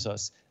informs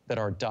us that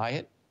our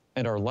diet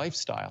and our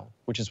lifestyle,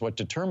 which is what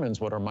determines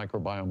what our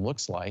microbiome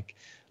looks like,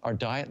 our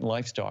diet and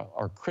lifestyle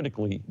are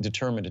critically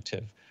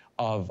determinative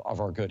of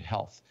our good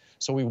health.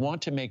 So we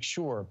want to make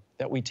sure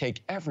that we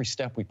take every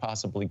step we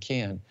possibly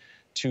can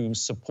to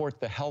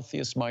support the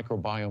healthiest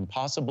microbiome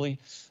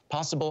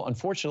possible.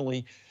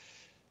 Unfortunately,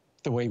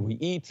 the way we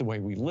eat, the way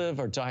we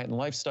live, our diet and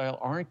lifestyle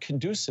aren't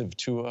conducive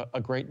to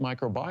a great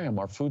microbiome.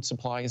 Our food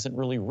supply isn't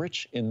really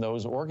rich in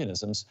those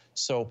organisms.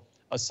 So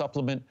a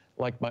supplement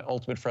like my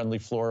Ultimate Friendly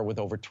Flora with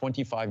over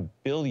 25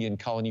 billion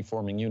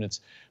colony-forming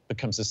units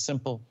becomes a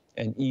simple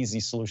and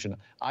easy solution.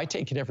 I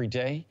take it every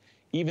day.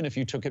 Even if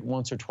you took it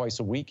once or twice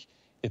a week,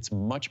 it's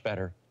much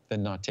better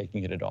than not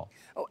taking it at all.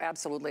 Oh,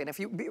 absolutely. And if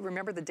you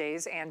remember the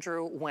days,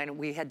 Andrew, when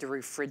we had to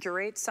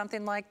refrigerate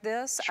something like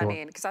this, Sure. I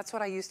mean, because that's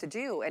what I used to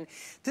do. And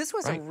this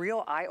was a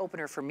real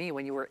eye-opener for me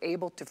when you were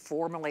able to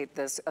formulate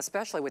this,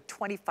 especially with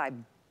 25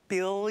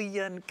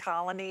 billion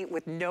colony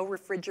with no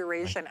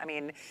refrigeration. I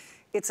mean,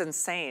 it's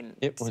insane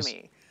to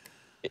me.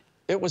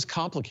 It was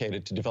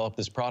complicated to develop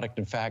this product.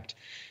 In fact,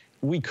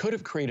 we could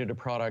have created a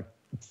product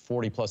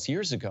 40 plus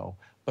years ago,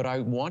 but I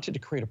wanted to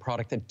create a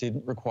product that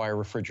didn't require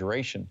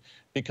refrigeration,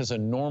 because a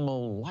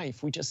normal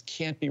life, we just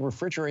can't be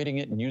refrigerating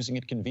it and using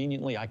it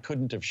conveniently. I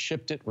couldn't have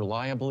shipped it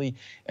reliably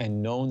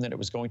and known that it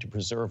was going to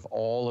preserve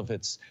all of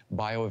its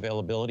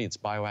bioavailability, its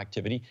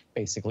bioactivity,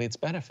 basically its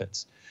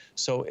benefits.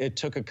 So it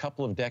took a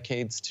couple of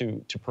decades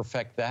to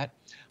perfect that.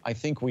 I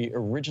think we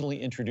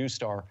originally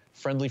introduced our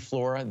Friendly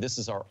Flora. This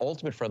is our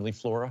ultimate Friendly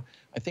Flora.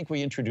 I think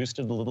we introduced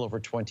it a little over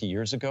 20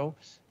 years ago,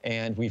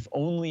 and we've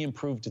only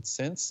improved it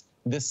since.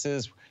 This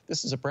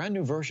is a brand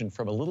new version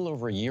from a little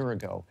over a year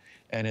ago,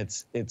 and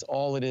it's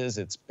all it is.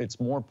 It's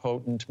more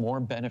potent, more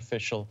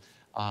beneficial.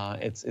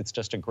 It's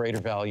just a greater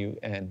value,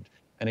 and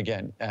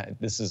again,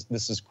 this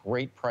is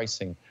great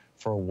pricing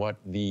for what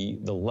the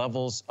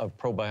levels of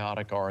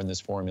probiotic are in this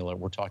formula.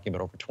 We're talking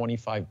about over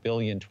 25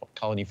 billion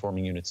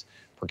colony-forming units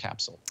per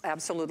capsule.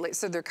 Absolutely.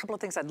 So there are a couple of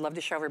things I'd love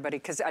to show everybody,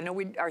 because I know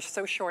we are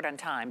so short on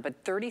time, but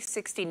 30,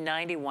 60,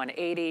 90,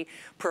 180,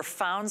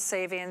 profound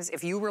savings.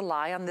 If you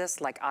rely on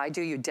this like I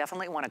do, you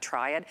definitely want to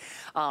try it.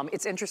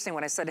 It's interesting,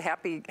 when I said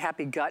happy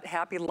gut,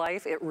 happy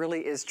life, it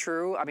really is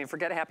true. I mean,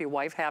 forget happy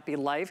wife, happy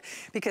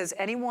life, because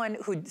anyone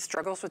who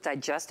struggles with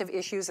digestive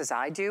issues, as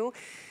I do,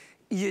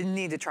 you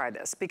need to try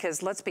this,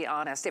 because let's be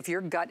honest, if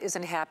your gut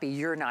isn't happy,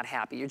 you're not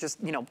happy. You're just,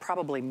 you know,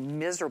 probably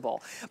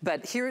miserable.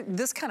 But here,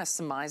 this kind of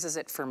surmises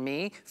it for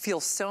me.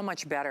 Feels so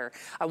much better.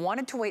 I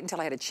wanted to wait until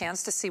I had a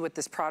chance to see what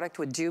this product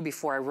would do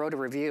before I wrote a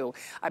review.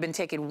 I've been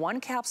taking 1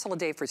 capsule a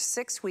day for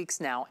 6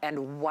 weeks now,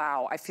 and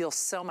wow, I feel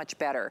so much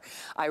better.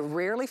 I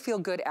rarely feel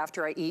good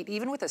after I eat,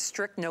 even with a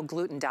strict no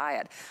gluten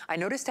diet. I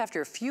noticed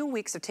after a few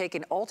weeks of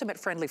taking Ultimate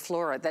Friendly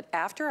Flora that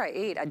after I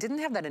ate, I didn't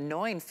have that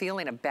annoying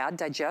feeling of bad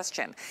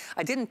digestion.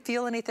 I didn't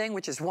feel anything,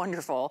 which is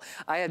wonderful.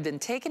 I had been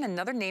taking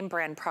another name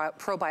brand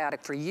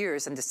probiotic for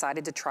years and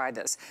decided to try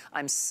this.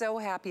 I'm so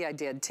happy I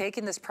did.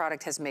 Taking this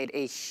product has made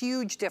a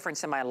huge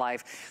difference in my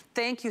life.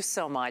 Thank you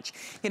so much.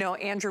 You know,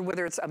 Andrew,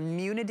 whether it's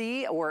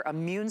immunity or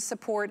immune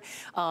support,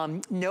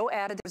 no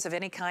additives of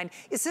any kind.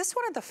 Is this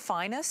one of the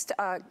finest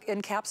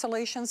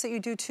encapsulations that you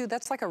do too?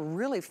 That's like a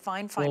really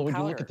fine well, when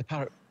powder. you look at the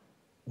powder,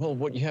 well,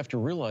 what you have to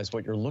realize,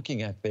 what you're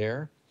looking at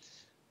there,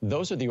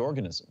 those are the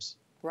organisms.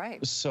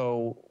 Right.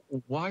 So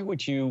why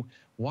would you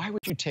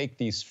take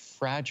these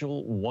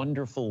fragile,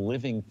 wonderful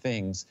living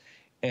things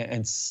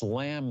and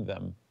slam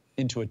them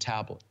into a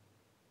tablet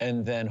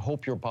and then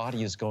hope your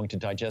body is going to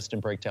digest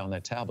and break down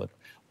that tablet?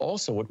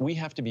 Also, what we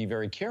have to be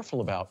very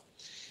careful about,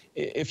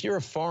 if you're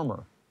a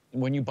farmer,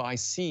 when you buy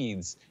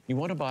seeds, you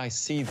want to buy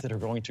seeds that are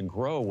going to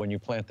grow when you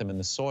plant them in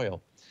the soil.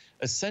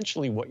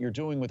 Essentially, what you're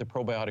doing with a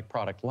probiotic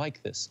product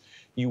like this,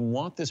 you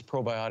want this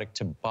probiotic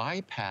to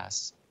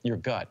bypass your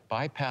gut,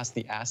 bypass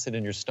the acid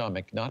in your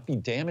stomach, not be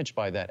damaged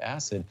by that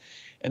acid,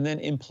 and then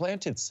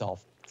implant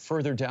itself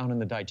further down in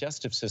the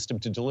digestive system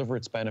to deliver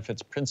its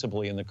benefits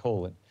principally in the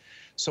colon.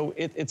 So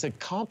it's a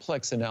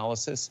complex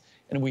analysis,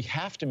 and we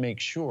have to make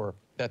sure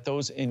that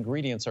those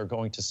ingredients are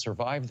going to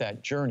survive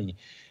that journey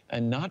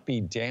and not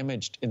be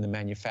damaged in the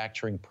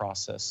manufacturing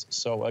process.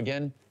 So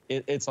again,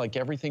 it's like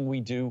everything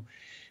we do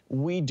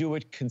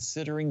it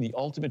considering the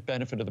ultimate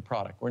benefit of the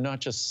product. We're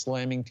not just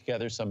slamming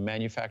together some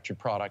manufactured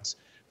products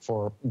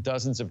for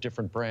dozens of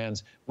different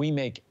brands. We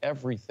make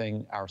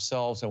everything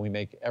ourselves, and we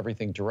make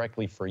everything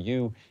directly for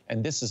you.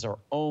 And this is our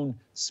own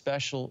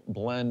special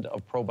blend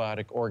of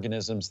probiotic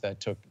organisms that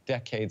took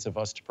decades of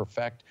us to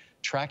perfect,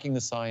 tracking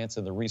the science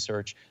and the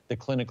research, the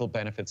clinical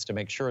benefits to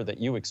make sure that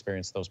you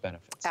experience those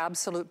benefits.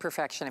 Absolute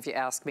perfection, if you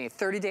ask me.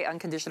 30-day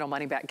unconditional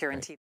money-back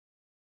guarantee. Right.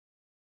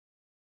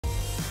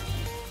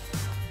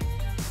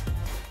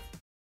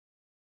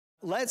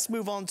 Let's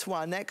move on to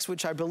our next,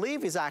 which I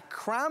believe is our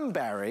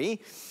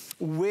cranberry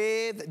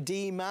with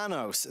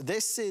D-Manos.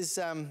 This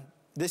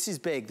is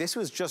big. This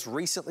was just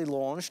recently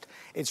launched.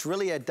 It's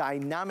really a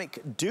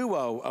dynamic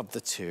duo of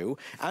the two.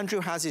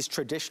 Andrew has his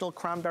traditional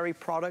cranberry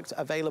product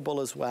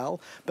available as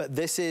well, but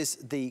this is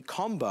the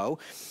combo.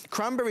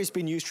 Cranberry's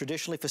been used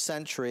traditionally for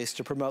centuries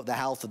to promote the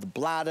health of the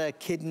bladder,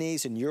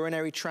 kidneys, and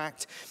urinary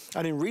tract.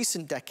 And in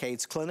recent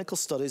decades, clinical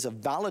studies have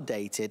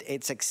validated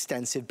its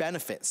extensive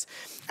benefits.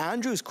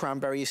 Andrew's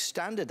cranberry is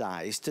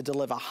standardized to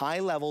deliver high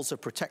levels of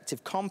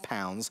protective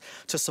compounds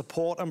to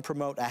support and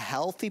promote a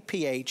healthy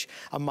pH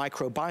and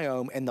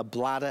microbiome in the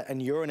bladder and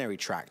urinary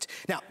tract.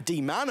 Now,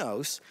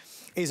 D-Manos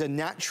is a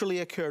naturally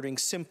occurring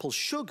simple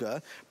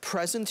sugar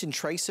present in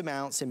trace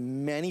amounts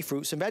in many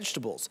fruits and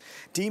vegetables.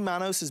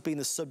 D-Manos has been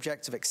the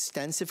subject of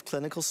extensive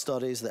clinical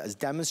studies that has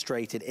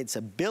demonstrated its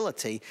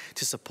ability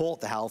to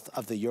support the health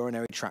of the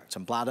urinary tract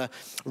and bladder.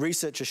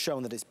 Research has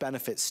shown that its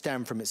benefits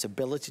stem from its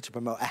ability to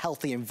promote a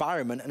healthy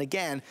environment and,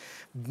 again,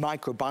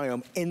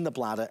 microbiome in the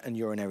bladder and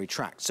urinary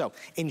tract. So,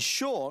 in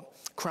short,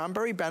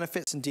 cranberry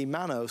benefits and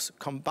D-Manos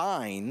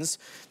combines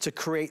to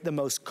create the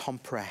most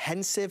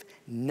comprehensive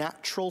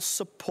natural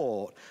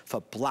support for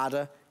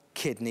bladder,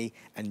 kidney,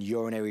 and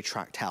urinary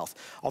tract health.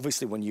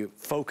 Obviously, when you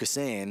focus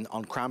in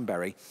on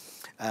cranberry,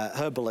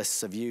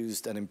 herbalists have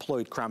used and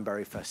employed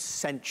cranberry for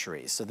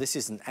centuries, so this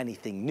isn't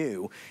anything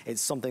new.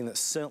 It's something that's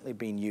certainly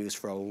been used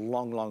for a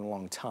long, long,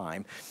 long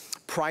time.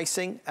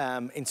 Pricing,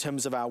 in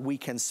terms of our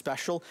weekend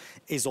special,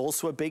 is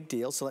also a big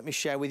deal, so let me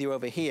share with you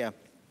over here.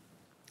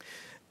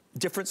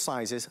 Different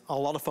sizes. A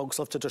lot of folks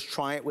love to just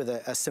try it with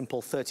a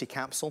simple 30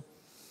 capsule.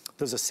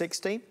 There's a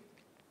 60,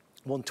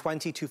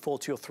 120,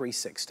 240, or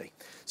 360.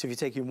 So if you're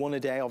taking one a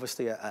day,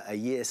 obviously a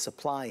year's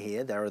supply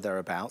here, there or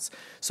thereabouts.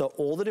 So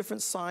all the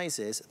different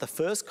sizes. The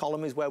first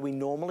column is where we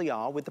normally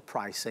are with the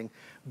pricing.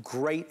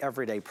 Great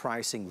everyday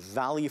pricing,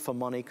 value for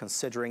money,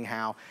 considering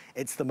how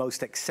it's the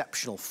most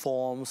exceptional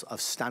forms of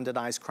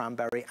standardized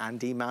cranberry and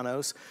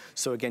D-mannose.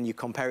 So again, you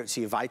compare it to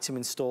your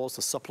vitamin stores,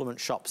 the supplement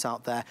shops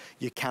out there,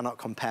 you cannot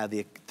compare.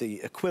 The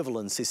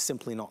equivalence is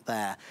simply not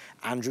there.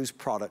 Andrew's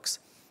products,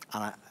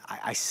 and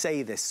I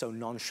say this so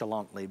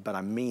nonchalantly, but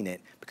I mean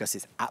it because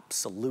it's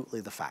absolutely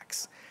the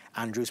facts.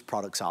 Andrew's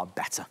products are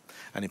better.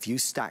 And if you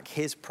stack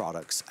his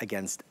products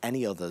against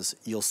any others,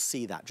 you'll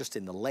see that just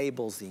in the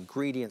labels, the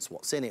ingredients,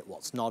 what's in it,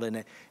 what's not in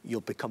it,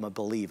 you'll become a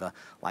believer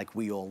like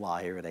we all are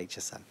here at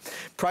HSN.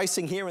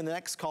 Pricing here in the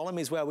next column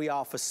is where we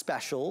are for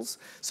specials.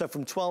 So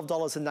from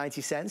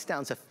 $12.90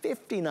 down to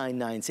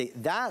 $59.90,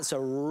 that's a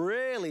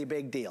really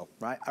big deal,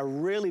 right? A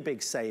really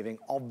big saving,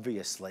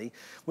 obviously.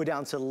 We're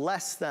down to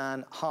less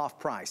than half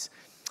price.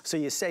 So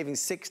you're saving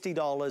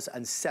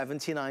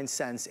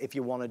 $60.79 if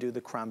you want to do the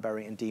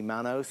cranberry and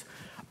D-mannose.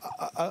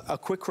 A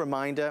quick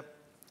reminder,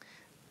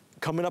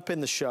 coming up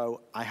in the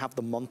show, I have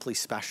the monthly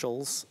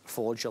specials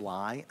for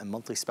July, and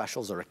monthly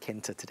specials are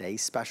akin to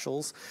today's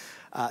specials.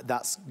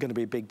 That's going to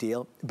be a big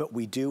deal. But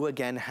we do,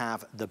 again,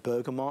 have the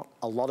bergamot.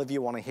 A lot of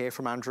you want to hear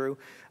from Andrew.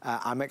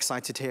 I'm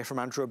excited to hear from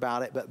Andrew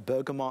about it, but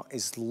bergamot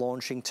is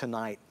launching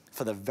tonight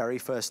for the very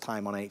first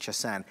time on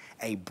HSN,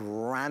 a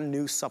brand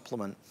new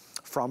supplement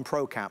from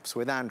ProCaps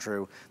with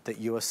Andrew that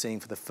you are seeing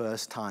for the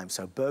first time.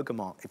 So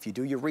bergamot, if you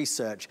do your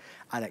research,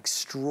 an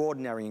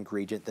extraordinary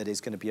ingredient that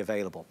is going to be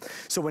available.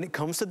 So when it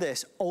comes to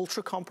this,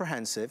 ultra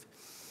comprehensive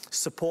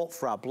support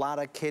for our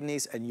bladder,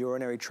 kidneys, and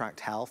urinary tract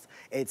health,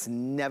 it's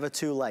never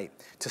too late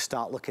to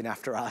start looking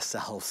after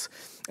ourselves.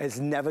 It's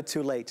never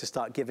too late to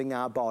start giving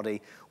our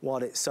body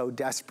what it so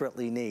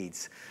desperately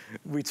needs.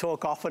 We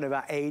talk often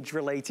about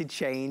age-related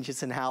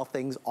changes and how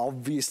things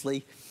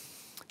obviously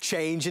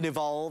change and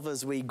evolve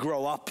as we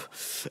grow up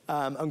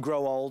and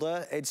grow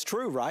older. It's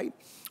true, right?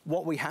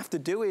 What we have to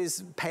do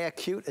is pay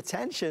acute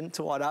attention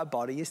to what our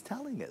body is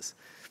telling us.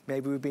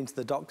 Maybe we've been to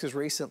the doctors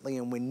recently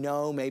and we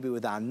know maybe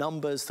with our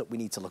numbers that we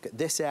need to look at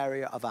this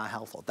area of our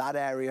health or that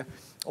area,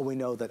 or we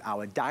know that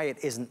our diet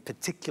isn't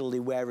particularly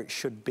where it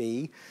should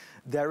be.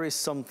 There is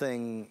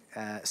something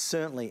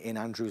certainly in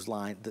Andrew's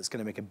line that's going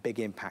to make a big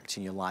impact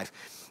in your life.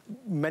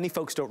 Many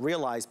folks don't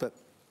realize, but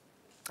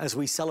as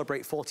we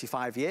celebrate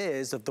 45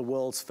 years of the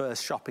world's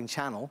first shopping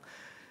channel,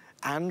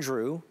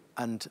 Andrew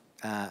and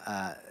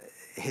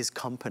his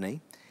company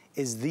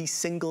is the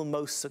single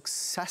most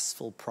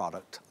successful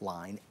product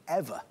line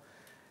ever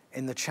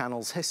in the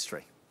channel's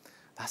history.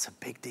 That's a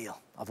big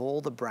deal. Of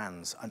all the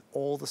brands and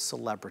all the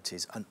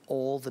celebrities and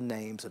all the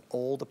names and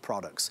all the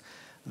products,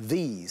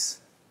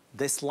 this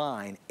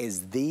line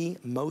is the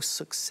most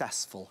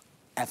successful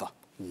ever.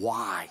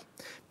 Why?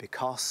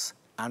 Because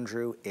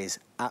Andrew is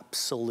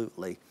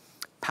absolutely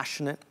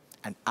passionate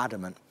and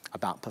adamant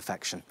about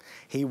perfection.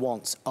 He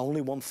wants only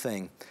one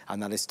thing,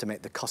 and that is to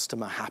make the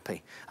customer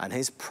happy. And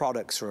his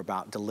products are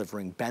about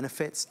delivering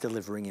benefits,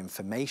 delivering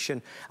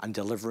information, and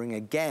delivering,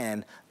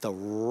 again, the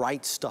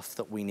right stuff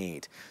that we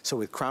need. So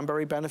with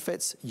cranberry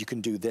benefits, you can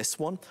do this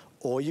one,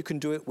 or you can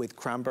do it with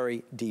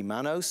cranberry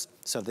D-mannose.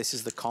 So this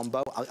is the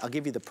combo. I'll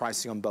give you the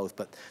pricing on both,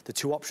 but the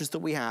two options that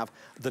we have,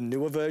 the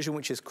newer version,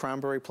 which is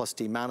cranberry plus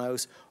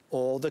D-mannose,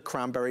 or the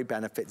cranberry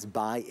benefits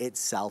by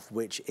itself,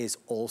 which is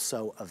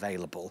also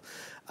available.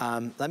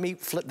 Let me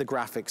flip the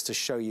graphics to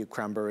show you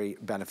cranberry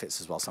benefits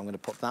as well. So I'm going to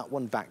put that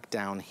one back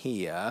down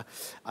here,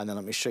 and then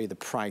let me show you the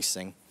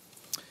pricing.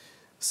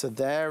 So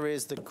there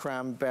is the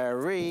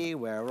cranberry.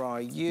 Where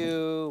are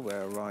you?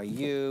 Where are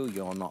you?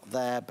 You're not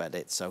there, but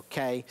it's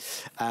okay.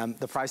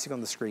 The pricing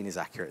on the screen is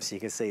accurate. So you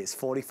can see it's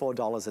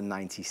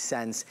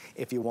 $44.90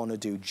 if you want to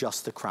do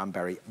just the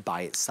cranberry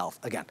by itself.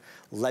 Again,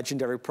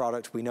 legendary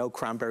product. We know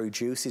cranberry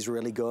juice is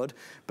really good,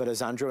 but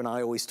as Andrew and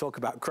I always talk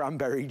about,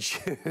 cranberry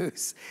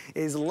juice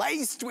is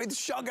laced with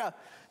sugar.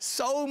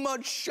 So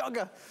much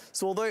sugar.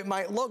 So although it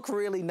might look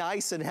really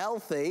nice and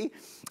healthy,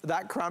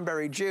 that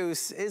cranberry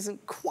juice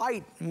isn't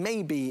quite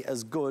maybe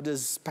as good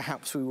as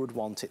perhaps we would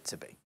want it to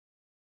be.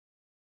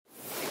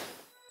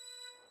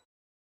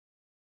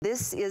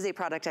 This is a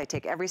product I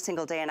take every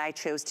single day, and I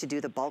chose to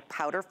do the bulk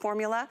powder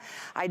formula.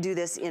 I do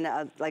this in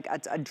a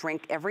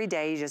drink every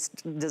day. You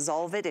just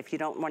dissolve it if you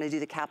don't want to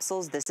do the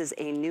capsules. This is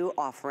a new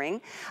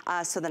offering.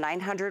 So the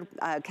 900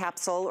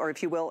 capsule, or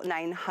if you will,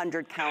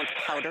 900 count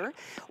powder,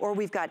 or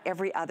we've got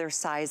every other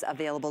size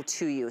available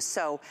to you.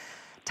 So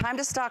time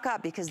to stock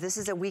up because this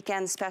is a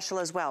weekend special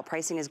as well.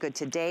 Pricing is good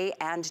today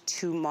and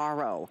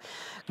tomorrow.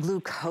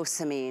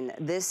 Glucosamine,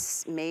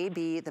 this may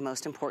be the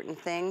most important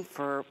thing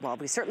for, well,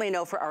 we certainly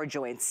know for our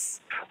joints.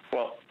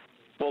 Well,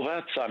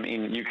 that's, I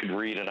mean, you could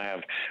read, and I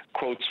have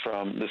quotes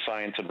from the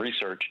science and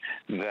research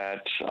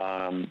that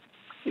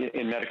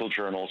in medical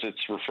journals, it's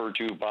referred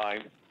to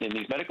in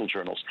these medical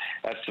journals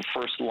as the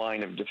first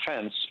line of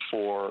defense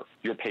for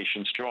your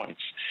patient's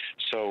joints.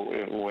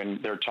 So when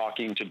they're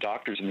talking to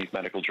doctors in these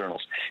medical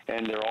journals,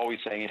 and they're always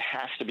saying it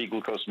has to be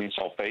glucosamine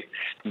sulfate,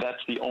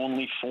 that's the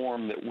only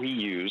form that we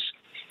use.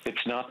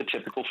 It's not the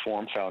typical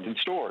form found in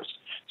stores.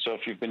 So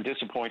if you've been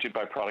disappointed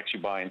by products you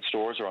buy in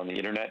stores or on the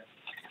internet,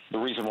 the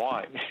reason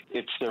why,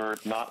 they're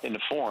not in a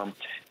form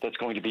that's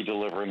going to be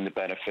delivering the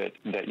benefit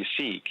that you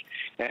seek.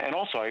 And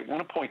also, I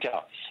want to point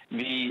out,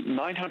 the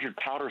 900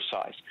 powder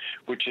size,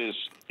 which is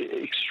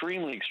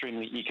extremely,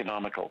 extremely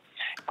economical,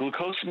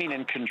 glucosamine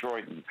and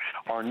chondroitin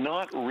are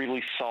not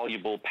really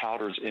soluble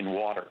powders in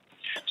water.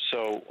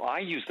 So I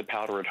use the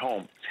powder at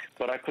home,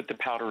 but I put the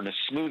powder in a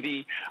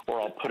smoothie, or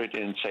I'll put it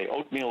in, say,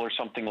 oatmeal or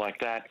something like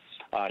that,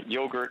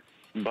 yogurt.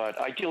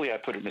 But ideally, I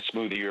put it in a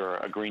smoothie or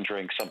a green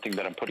drink, something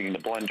that I'm putting in the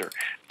blender.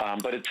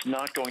 But it's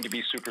not going to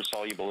be super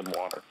soluble in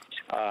water.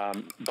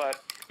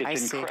 But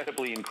it's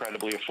incredibly,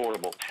 incredibly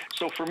affordable.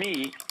 So for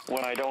me,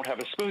 when I don't have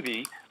a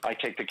smoothie, I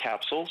take the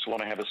capsules.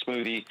 When I have a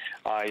smoothie,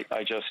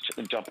 I just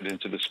dump it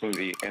into the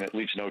smoothie, and it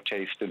leaves no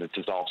taste, and it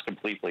dissolves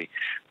completely.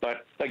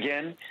 But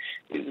again,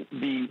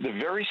 the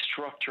very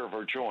structure of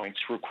our joints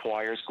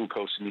requires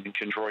glucosamine and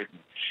chondroitin.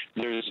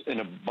 There's an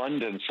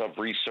abundance of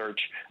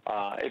research.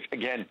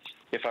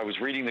 If I was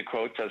reading the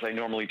quotes, as I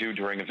normally do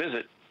during a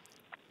visit,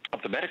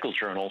 of the medical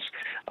journals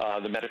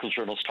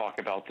talk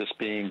about this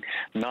being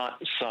not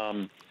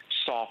some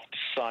soft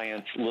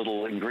science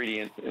little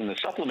ingredient in the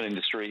supplement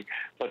industry,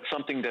 but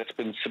something that's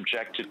been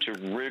subjected to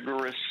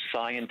rigorous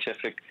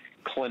scientific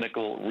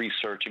clinical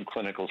research and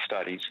clinical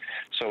studies.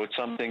 So it's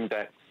something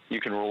that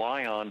you can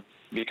rely on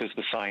because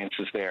the science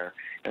is there.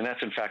 And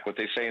that's, in fact, what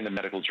they say in the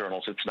medical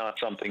journals. It's not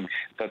something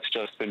that's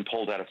just been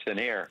pulled out of thin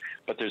air,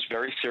 but there's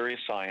very serious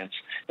science.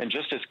 And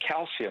just as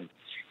calcium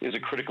is a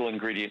critical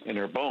ingredient in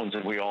our bones,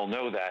 and we all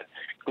know that,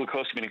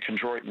 glucosamine and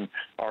chondroitin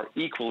are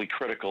equally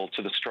critical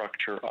to the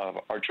structure of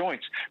our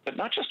joints, but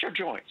not just our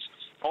joints,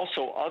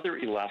 also other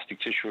elastic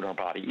tissue in our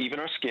body, even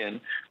our skin,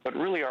 but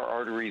really our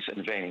arteries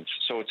and veins.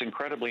 So it's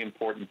incredibly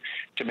important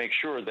to make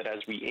sure that as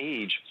we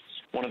age,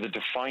 one of the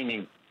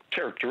defining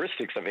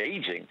characteristics of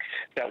aging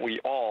that we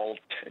all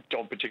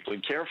don't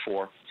particularly care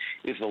for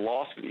is the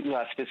loss of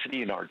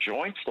elasticity in our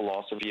joints, the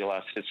loss of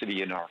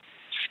elasticity in our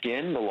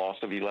skin, the loss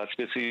of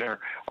elasticity in our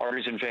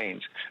arteries and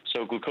veins.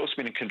 So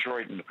glucosamine and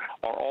chondroitin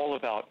are all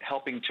about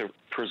helping to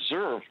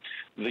preserve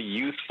the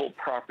youthful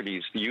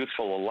properties, the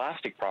youthful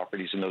elastic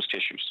properties in those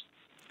tissues.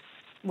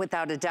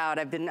 Without a doubt.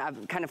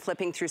 I'm kind of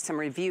flipping through some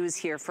reviews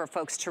here for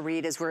folks to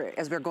read as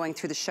we're going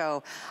through the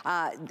show.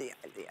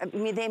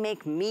 They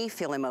make me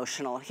feel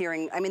emotional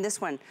hearing, this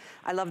one,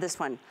 I love this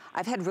one.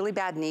 I've had really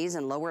bad knees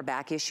and lower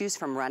back issues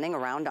from running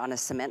around on a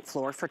cement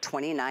floor for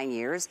 29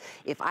 years.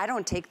 If I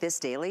don't take this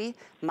daily,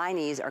 my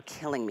knees are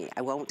killing me.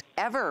 I won't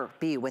ever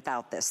be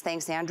without this.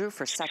 Thanks, Andrew,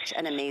 for such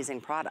an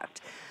amazing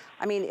product.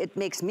 It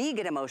makes me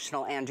get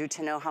emotional, Andrew,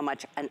 to know how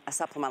much a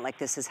supplement like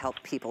this has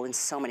helped people in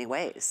so many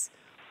ways.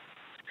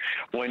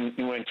 When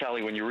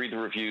Callie, when you read the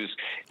reviews,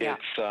 yeah.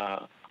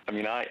 It's,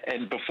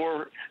 and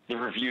before the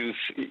reviews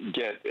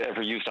get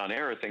ever used on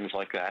air or things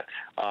like that,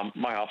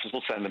 my office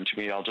will send them to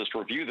me. I'll just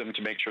review them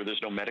to make sure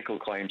there's no medical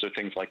claims or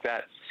things like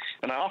that.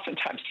 And I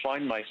oftentimes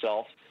find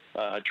myself,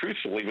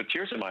 truthfully, with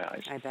tears in my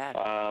eyes. I bet.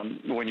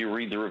 When you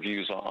read the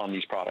reviews on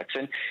these products.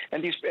 And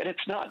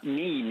it's not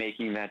me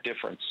making that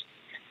difference.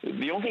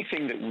 The only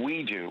thing that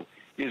we do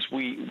is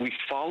we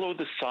follow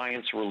the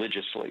science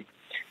religiously.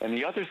 And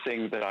the other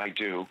thing that I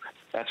do,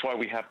 that's why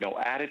we have no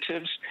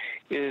additives,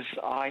 is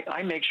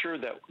I make sure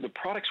that the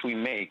products we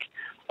make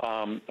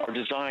are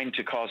designed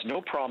to cause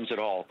no problems at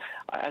all.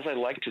 As I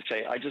like to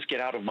say, I just get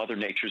out of Mother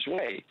Nature's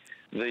way.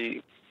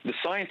 The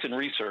science and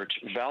research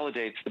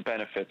validates the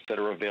benefits that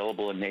are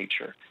available in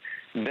nature.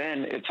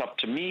 Then it's up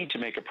to me to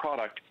make a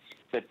product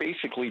that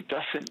basically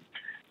doesn't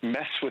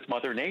mess with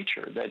Mother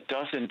Nature, that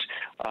doesn't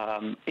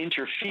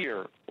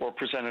interfere or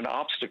present an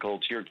obstacle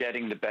to your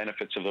getting the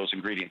benefits of those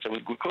ingredients. So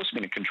with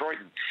glucosamine and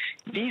chondroitin,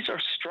 these are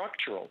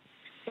structural.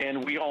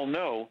 And we all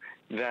know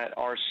that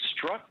our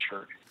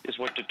structure is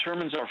what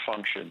determines our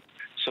function.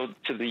 So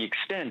to the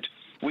extent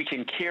we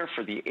can care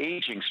for the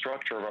aging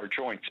structure of our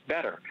joints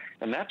better,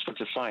 and that's what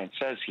the science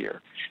says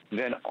here,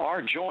 then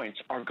our joints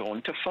are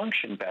going to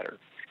function better.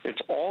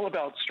 It's all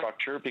about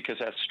structure,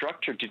 because as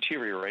structure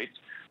deteriorates,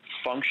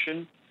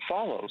 function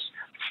follows.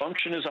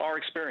 Function is our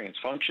experience.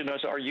 Function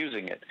is our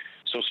using it.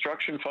 So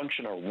structure and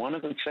function are one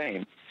and the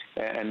same.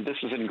 And this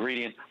is an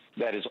ingredient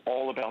that is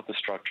all about the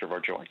structure of our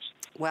joints.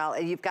 Well,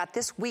 you've got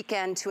this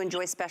weekend to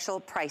enjoy special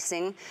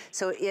pricing.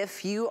 So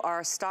if you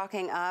are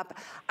stocking up,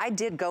 I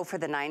did go for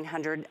the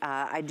 900.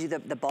 I do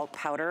the bulk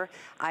powder.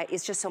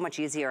 It's just so much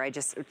easier.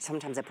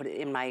 Sometimes I put it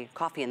in my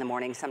coffee in the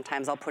morning.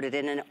 Sometimes I'll put it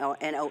in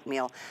an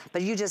oatmeal.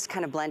 But you just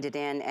kind of blend it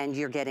in, and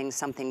you're getting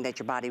something that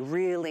your body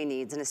really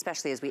needs. And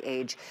especially as we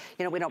age,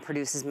 we don't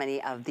produce as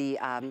many of the,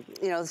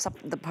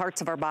 the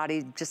parts of our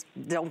body just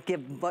don't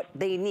give what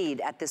they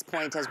need at this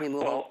point as we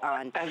move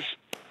on.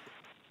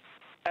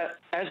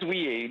 As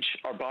we age,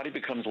 our body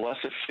becomes less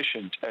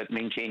efficient at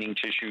maintaining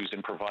tissues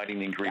and providing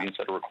the ingredients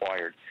that are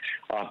required.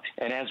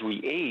 And as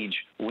we age,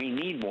 we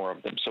need more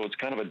of them. So it's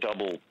kind of a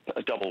double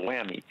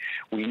whammy.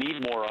 We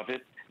need more of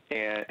it,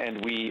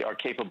 and we are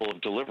capable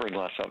of delivering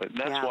less of it. And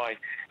that's why,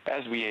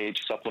 as we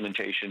age,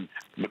 supplementation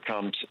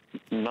becomes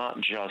not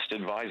just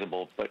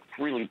advisable, but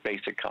really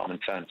basic common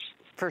sense.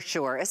 For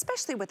sure,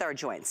 especially with our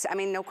joints. I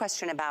mean, no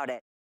question about it.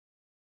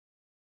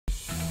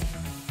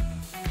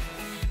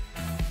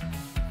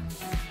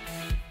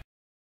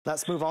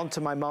 Let's move on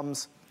to my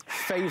mum's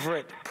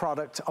favorite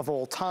product of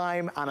all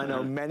time, and I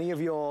know many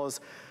of yours,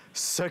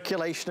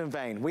 circulation and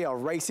vein. We are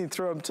racing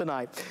through them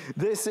tonight.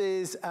 This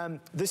is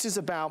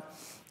about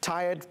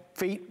tired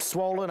feet,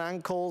 swollen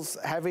ankles,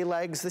 heavy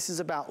legs. This is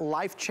about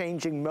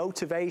life-changing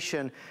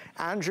motivation.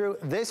 Andrew,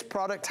 this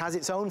product has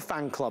its own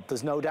fan club.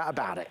 There's no doubt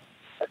about it.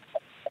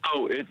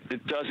 Oh,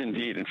 it does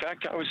indeed. In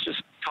fact, I was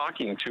just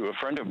talking to a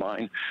friend of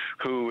mine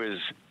who is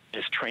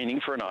training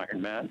for an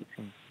Ironman,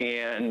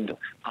 and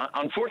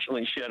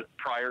unfortunately she had a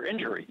prior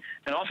injury.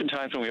 And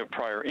oftentimes when we have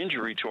prior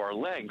injury to our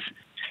legs,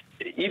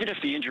 even if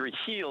the injury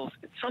heals,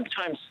 it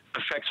sometimes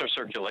affects our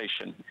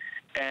circulation.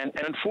 And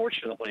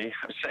unfortunately,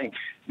 I'm saying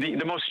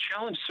the most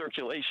challenged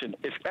circulation,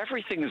 if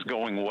everything is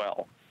going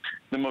well,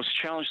 the most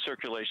challenged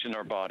circulation in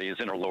our body is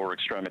in our lower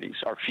extremities,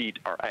 our feet,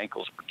 our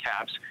ankles, our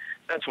calves.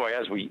 That's why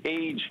as we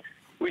age,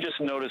 we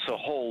just notice a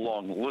whole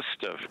long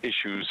list of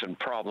issues and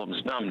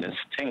problems: numbness,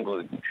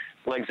 tingling,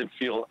 legs that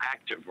feel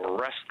active or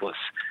restless.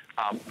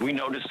 We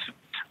notice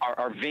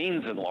our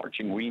veins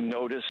enlarging. We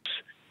notice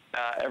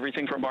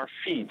everything from our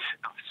feet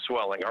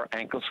swelling, our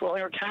ankles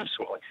swelling, our calves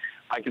swelling.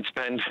 I could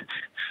spend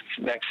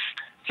the next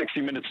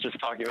 60 minutes just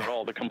talking about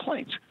all the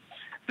complaints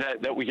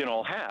that we can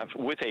all have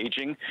with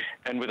aging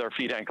and with our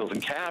feet, ankles,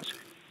 and calves,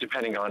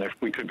 depending on if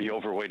we could be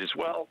overweight as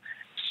well.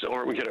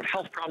 Or we could have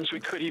health problems. We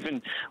could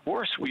even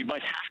worse. We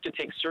might have to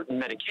take certain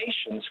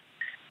medications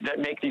that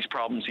make these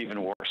problems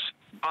even worse.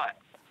 But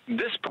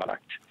this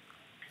product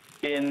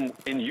in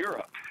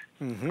Europe,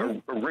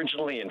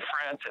 originally in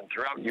France and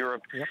throughout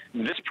Europe,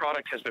 this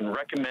product has been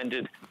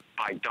recommended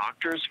by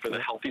doctors for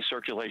the healthy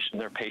circulation of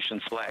their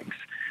patients' legs.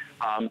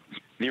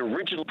 The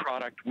original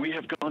product, we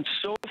have gone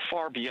so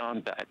far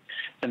beyond that.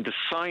 And the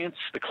science,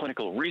 the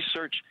clinical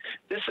research,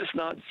 this is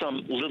not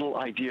some little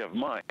idea of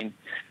mine.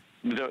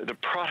 The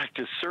product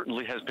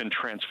certainly has been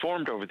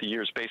transformed over the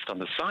years based on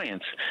the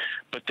science,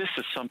 but this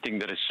is something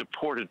that is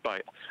supported by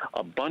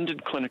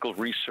abundant clinical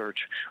research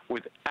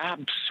with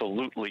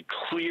absolutely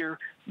clear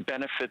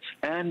benefits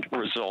and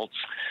results.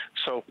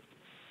 So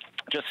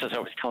just as I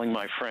was telling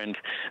my friend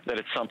that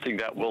it's something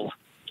that will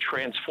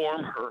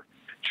transform her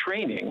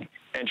training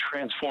and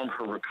transform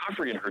her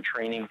recovery in her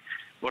training,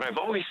 what I've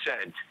always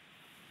said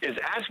is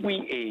as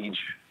we age,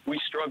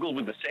 we struggle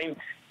with the same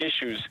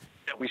issues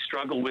that we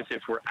struggle with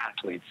if we're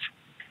athletes.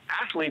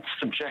 Athletes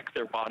subject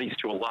their bodies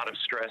to a lot of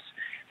stress,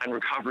 and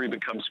recovery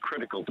becomes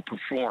critical to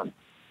perform.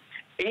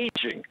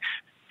 Aging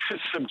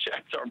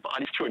subjects our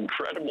bodies to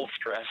incredible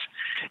stress,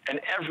 and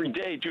every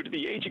day, due to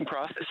the aging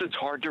process, it's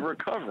hard to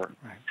recover.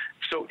 Right.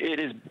 So it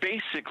is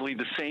basically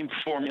the same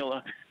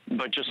formula,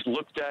 but just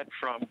looked at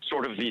from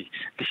sort of the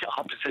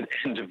opposite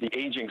end of the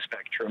aging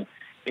spectrum.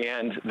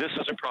 And this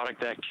is a product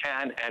that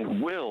can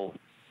and will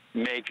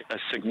make a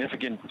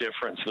significant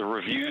difference. The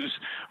reviews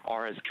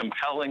are as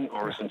compelling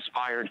or as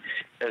inspired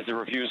as the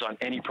reviews on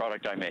any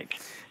product I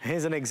make.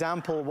 Here's an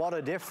example, what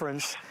a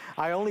difference.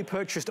 I only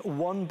purchased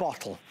one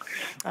bottle,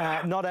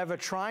 not ever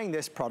trying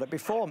this product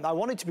before. I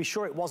wanted to be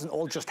sure it wasn't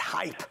all just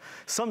hype.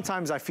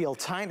 Sometimes I feel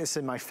tightness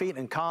in my feet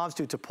and calves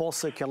due to poor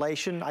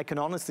circulation. I can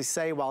honestly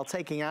say while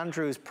taking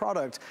Andrew's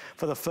product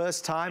for the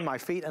first time, my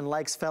feet and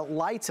legs felt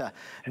lighter.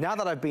 Now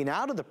that I've been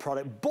out of the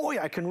product, boy,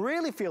 I can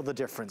really feel the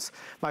difference.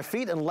 My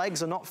feet and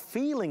legs are not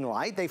feeling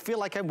light. They feel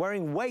like I'm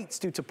wearing weights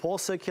due to poor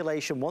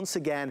circulation once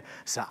again,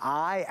 so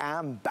I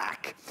am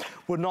back.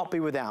 Would not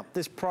be without.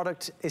 This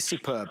product is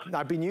superb.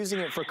 I've been using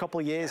it for a couple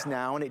of years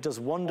now, and it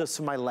does wonders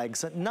for my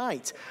legs at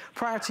night.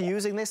 Prior to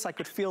using this, I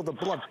could feel the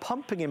blood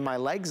pumping in my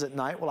legs at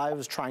night while I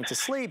was trying to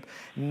sleep.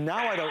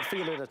 Now I don't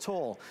feel it at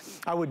all.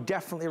 I would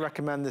definitely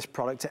recommend this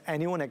product to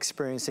anyone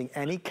experiencing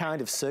any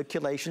kind of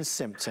circulation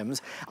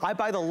symptoms. I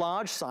buy the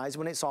large size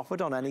when it's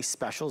offered on any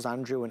specials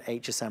Andrew and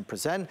HSN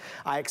present.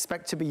 I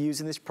expect to be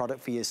using this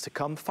product for years to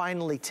come.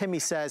 Finally, Timmy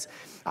says,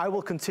 I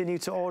will continue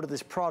to order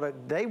this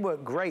product. They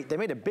work great. They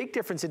made a big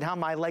difference in how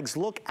my legs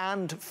look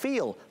and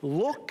feel.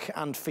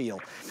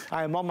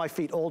 I am on my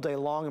feet all day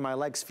long and my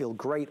legs feel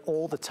great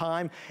all the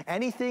time.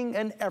 Anything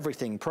and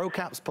everything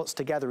ProCaps puts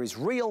together is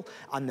real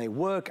and they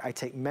work. I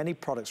take many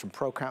products from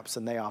ProCaps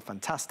and they are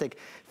fantastic.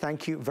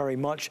 Thank you very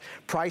much.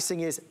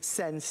 Pricing is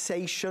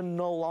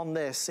sensational on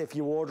this if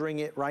you're ordering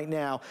it right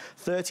now.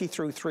 30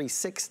 through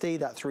 360.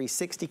 That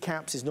 360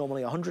 caps is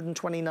normally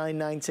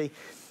 $129.90.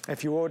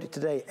 If you order it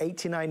today,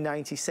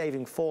 $89.90,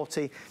 saving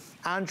 $40.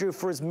 Andrew,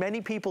 for as many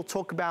people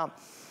talk about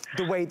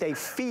the way they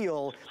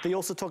feel, they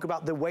also talk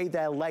about the way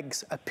their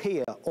legs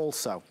appear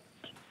also.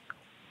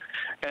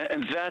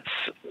 And that's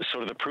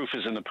sort of the proof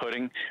is in the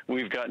pudding.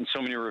 We've gotten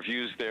so many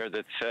reviews there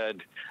that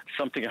said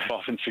something I've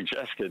often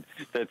suggested,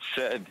 that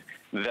said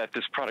that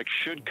this product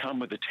should come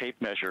with a tape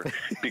measure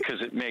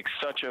because it makes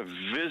such a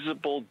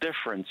visible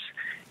difference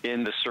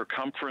in the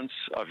circumference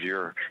of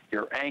your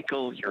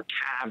ankle, your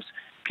calves.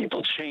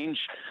 People change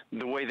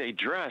the way they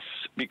dress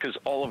because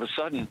all of a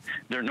sudden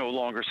they're no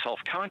longer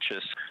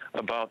self-conscious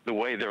about the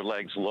way their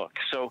legs look.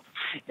 So,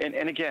 and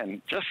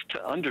again, just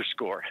to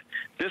underscore,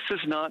 this is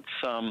not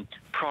some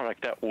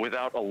product that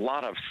without a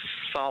lot of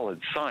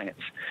solid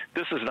science.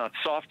 This is not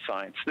soft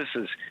science. This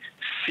is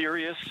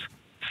serious,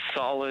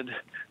 solid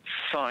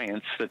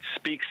science that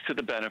speaks to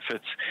the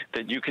benefits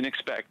that you can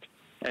expect.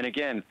 And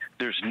again,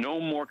 there's no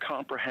more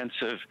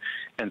comprehensive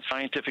and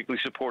scientifically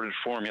supported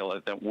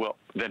formula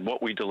than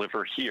what we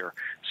deliver here.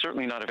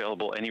 Certainly not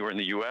available anywhere in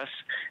the U.S.,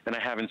 and I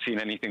haven't seen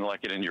anything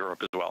like it in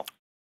Europe as well.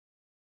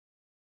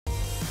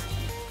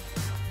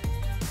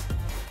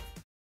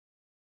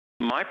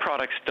 My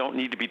products don't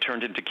need to be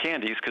turned into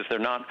candies because they're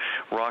not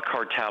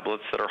rock-hard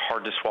tablets that are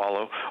hard to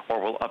swallow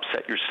or will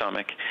upset your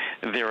stomach.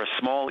 They're a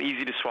small,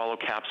 easy-to-swallow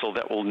capsule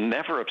that will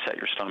never upset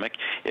your stomach.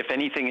 If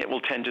anything, it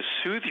will tend to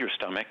soothe your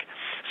stomach.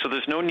 So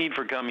there's no need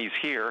for gummies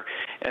here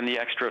and the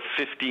extra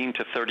 15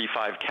 to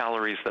 35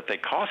 calories that they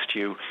cost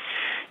you.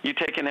 You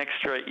take an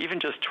extra, even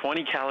just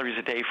 20 calories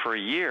a day for a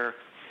year,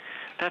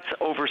 that's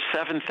over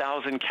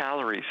 7,000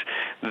 calories.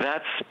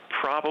 That's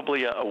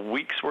probably a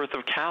week's worth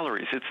of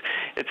calories.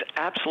 It's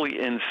absolutely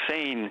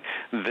insane,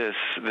 this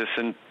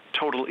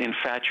total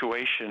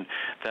infatuation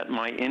that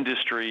my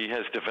industry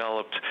has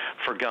developed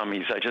for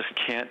gummies. I just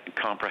can't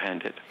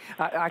comprehend it.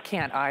 I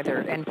can't either.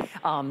 And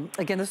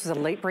again, this was a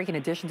late-breaking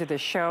addition to the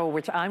show,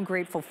 which I'm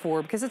grateful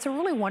for because it's a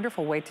really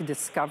wonderful way to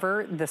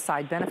discover the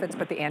side benefits,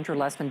 but the Andrew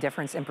Lessman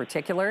difference in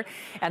particular.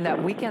 And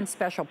that weekend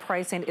special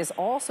pricing is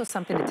also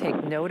something to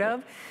take note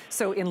of.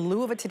 So in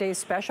lieu of a today's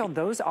special,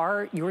 those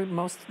are your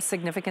most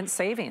significant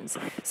savings.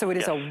 So it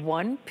is a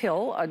one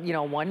pill,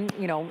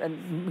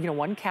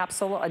 one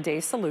capsule a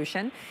day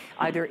solution,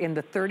 either in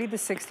the 30, the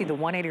 60, the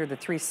 180, or the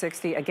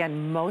 360.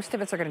 Again, most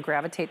of us are going to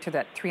gravitate to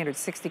that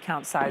 360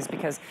 count size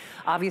because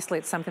obviously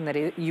it's something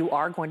that you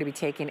are going to be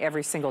taking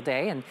every single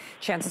day, and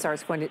chances are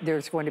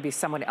there's going to be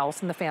someone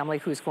else in the family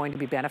who's going to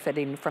be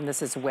benefiting from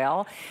this as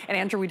well. And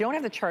Andrew, we don't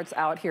have the charts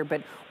out here,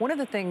 but one of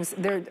the things,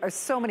 there are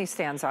so many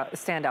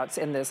standouts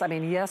in this. I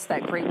mean, yes,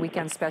 that great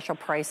weekend special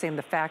pricing,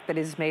 the fact that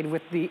it is made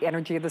with the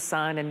energy of the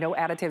sun and no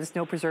additives,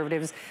 no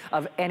preservatives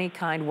of any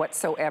kind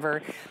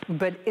whatsoever,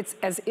 but it's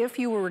as if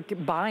you were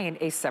buying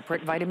a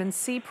separate vitamin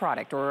C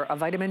product or a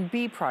vitamin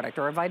B product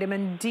or a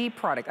vitamin D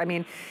product. I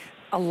mean,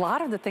 a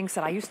lot of the things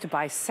that I used to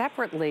buy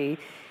separately,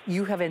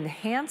 you have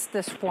enhanced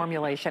this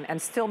formulation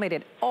and still made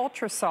it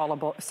ultra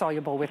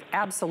soluble with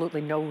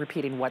absolutely no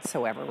repeating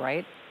whatsoever,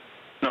 right?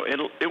 No,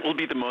 it will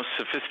be the most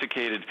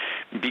sophisticated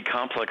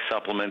B-complex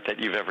supplement that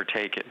you've ever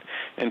taken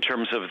in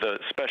terms of the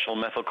special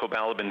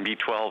methylcobalamin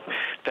B12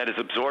 that is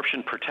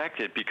absorption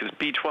protected, because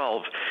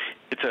B12,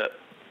 it's a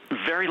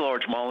very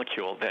large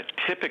molecule that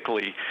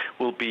typically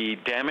will be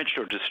damaged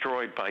or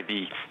destroyed by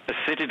the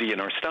acidity in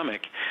our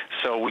stomach,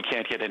 so we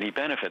can't get any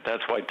benefit.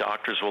 That's why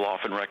doctors will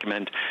often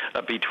recommend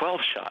a B12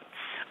 shot.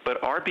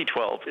 But our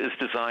B12 is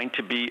designed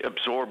to be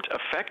absorbed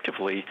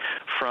effectively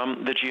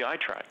from the GI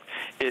tract.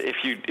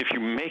 If you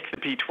make the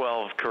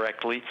B12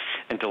 correctly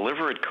and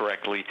deliver it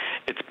correctly,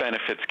 its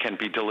benefits can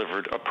be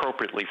delivered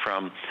appropriately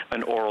from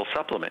an oral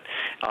supplement.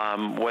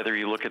 Whether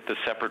you look at the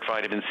separate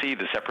vitamin C,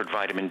 the separate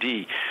vitamin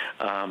D,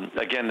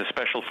 again, the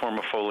special form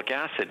of folic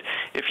acid.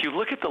 If you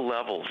look at the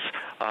levels,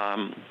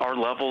 our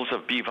levels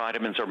of B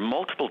vitamins are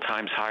multiple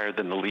times higher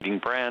than the leading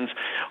brands.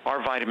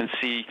 Our vitamin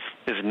C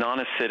is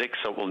non-acidic,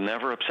 so it will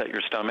never upset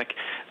your stomach.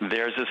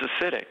 Theirs is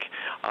acidic.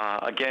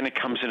 Again, it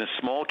comes in a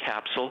small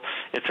capsule.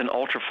 It's an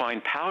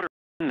ultrafine powder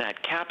in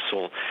that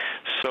capsule.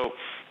 So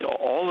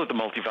all of the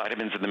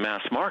multivitamins in the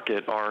mass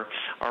market are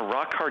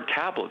rock-hard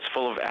tablets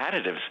full of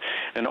additives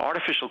and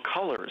artificial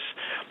colors.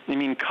 I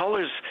mean,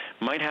 colors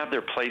might have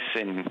their place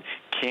in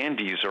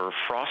candies or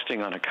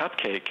frosting on a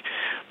cupcake,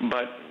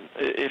 but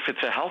if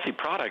it's a healthy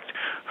product,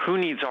 who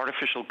needs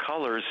artificial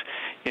colors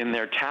in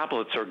their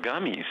tablets or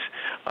gummies?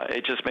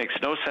 It just makes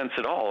no sense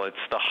at all. It's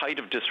the height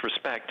of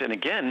disrespect. And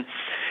again,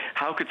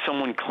 how could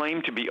someone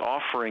claim to be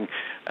offering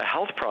a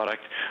health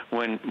product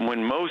when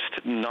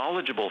most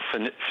knowledgeable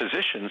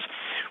physicians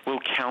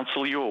will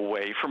counsel you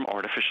away from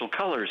artificial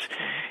colors?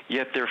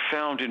 Yet they're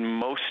found in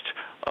most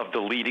of the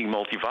leading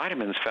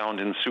multivitamins found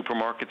in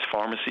supermarkets,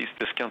 pharmacies,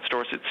 discount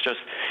stores. It's just,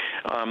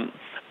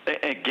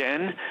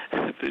 again,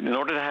 in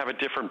order to have a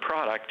different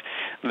product,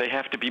 they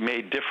have to be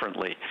made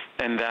differently.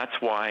 And that's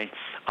why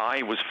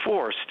I was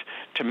forced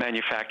to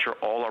manufacture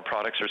all our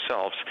products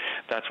ourselves.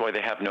 That's why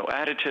they have no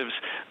additives.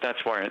 That's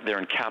why they're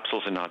in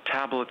capsules and not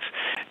tablets.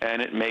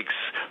 And it makes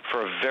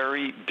for a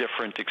very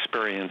different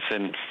experience.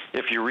 And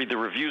if you read the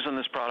reviews on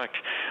this product,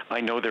 I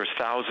know there's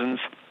thousands.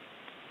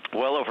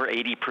 Well over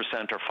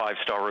 80% are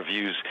 5-star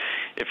reviews.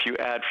 if you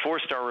add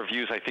 4-star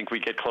reviews, I think we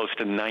get close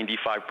to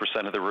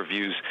 95% of the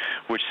reviews,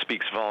 which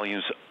speaks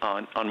volumes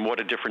on what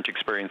a different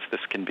experience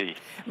this can be.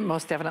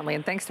 Most definitely,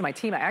 and thanks to my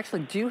team, I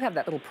actually do have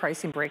that little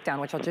pricing breakdown,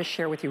 which I'll just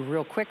share with you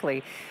real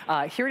quickly.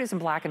 Here it is in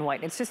black and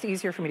white. It's just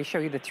easier for me to show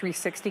you the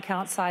 360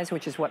 count size,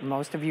 which is what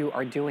most of you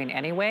are doing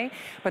anyway.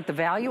 But the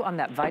value on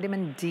that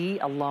vitamin D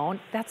alone,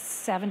 that's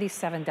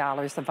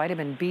 $77. The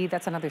vitamin B,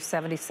 that's another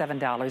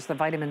 $77. The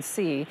vitamin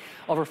C,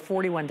 over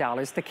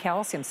 $41. The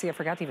calcium, see, I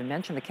forgot to even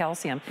mention the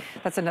calcium,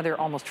 that's another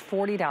almost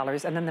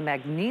 $40. And then the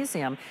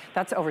magnesium,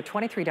 that's over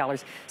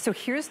 $23. So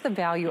here's the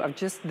value of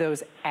just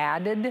those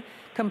added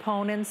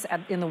components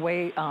in the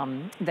way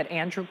that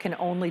Andrew can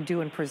only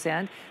do and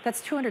present.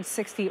 That's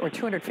 $260 or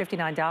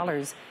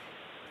 $259.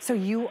 So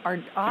you are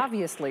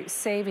obviously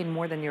saving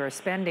more than you're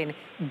spending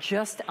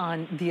just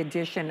on the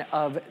addition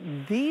of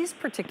these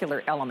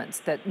particular elements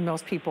that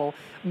most people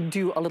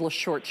do a little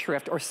short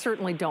shrift or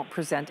certainly don't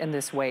present in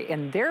this way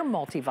in their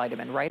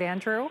multivitamin, right,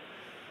 Andrew?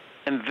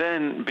 And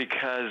then,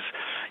 because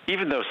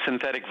even though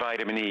synthetic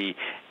vitamin E,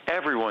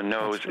 everyone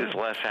knows is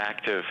less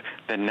active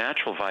than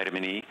natural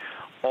vitamin E,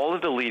 all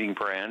of the leading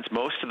brands,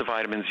 most of the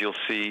vitamins you'll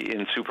see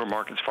in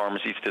supermarkets,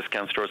 pharmacies,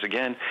 discount stores,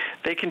 again,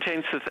 they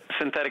contain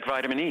synthetic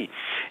vitamin E.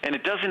 And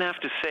it doesn't have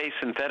to say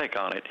synthetic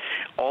on it.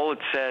 All it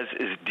says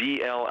is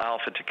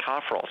DL-alpha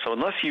tocopherol. So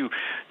unless you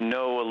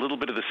know a little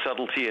bit of the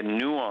subtlety and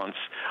nuance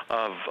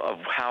of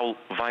how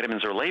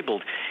vitamins are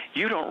labeled,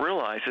 you don't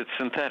realize it's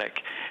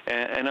synthetic.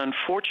 And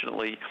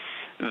unfortunately,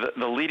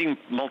 the leading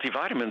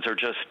multivitamins are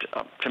just,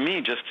 to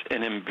me, just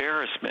an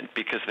embarrassment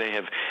because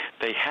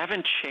they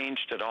haven't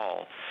changed at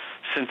all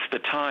since the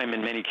time,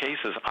 in many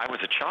cases, I was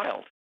a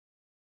child.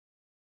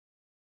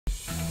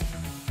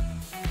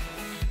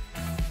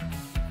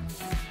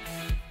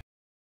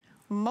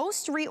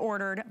 Most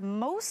reordered,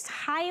 most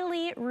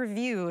highly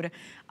reviewed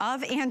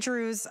of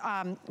Andrew's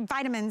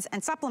vitamins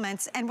and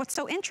supplements. And what's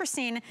so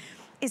interesting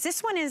is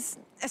this one is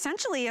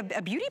essentially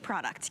a beauty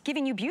product,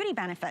 giving you beauty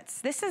benefits.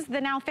 This is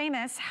the now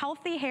famous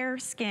Healthy Hair,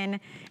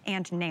 Skin,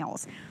 and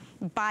Nails.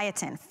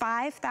 Biotin,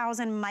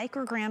 5,000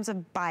 micrograms of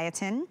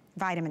biotin,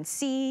 vitamin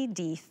C,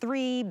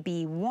 D3,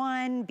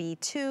 B1,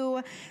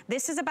 B2.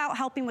 This is about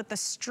helping with the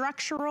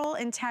structural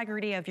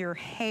integrity of your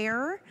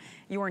hair,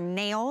 your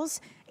nails,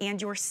 and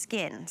your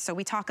skin. So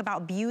we talk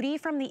about beauty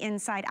from the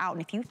inside out.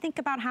 And if you think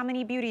about how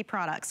many beauty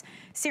products,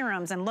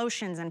 serums and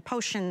lotions and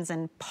potions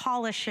and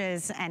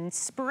polishes and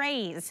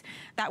sprays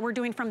that we're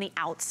doing from the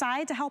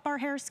outside to help our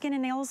hair, skin,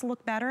 and nails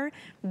look better,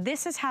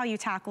 this is how you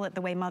tackle it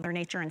the way Mother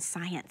Nature and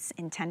science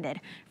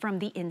intended, from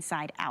the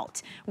inside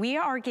out. We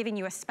are giving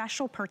you a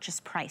special purchase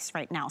price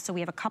right now. So we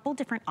have a couple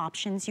different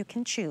options you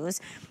can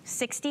choose.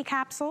 60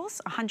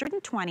 capsules,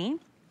 120.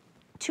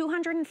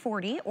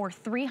 240 or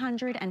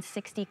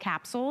 360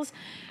 capsules.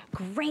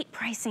 Great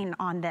pricing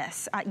on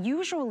this.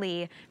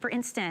 Usually, for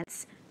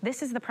instance,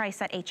 this is the price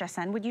that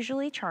HSN would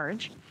usually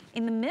charge.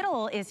 In the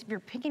middle is, if you're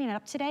picking it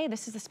up today,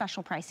 this is the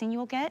special pricing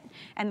you'll get.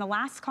 And the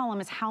last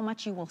column is how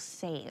much you will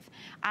save.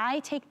 I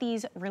take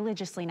these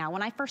religiously now.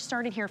 When I first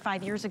started here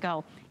 5 years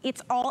ago,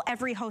 it's all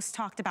every host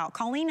talked about.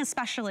 Colleen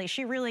especially,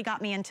 she really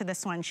got me into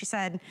this one. She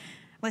said,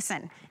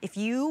 listen, if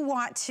you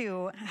want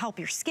to help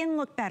your skin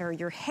look better,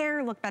 your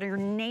hair look better, your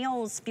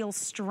nails feel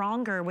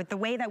stronger with the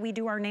way that we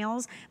do our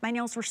nails, my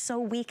nails were so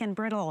weak and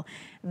brittle,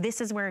 this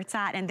is where it's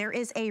at. And there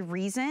is a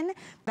reason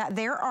that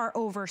there are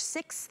over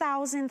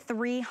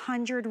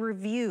 6,300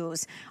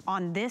 reviews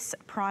on this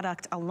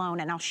product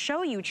alone. And I'll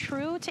show you,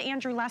 true to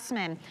Andrew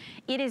Lessman,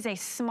 it is a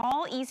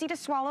small, easy to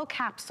swallow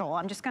capsule.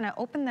 I'm just gonna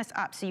open this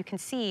up so you can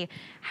see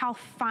how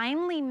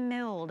finely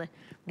milled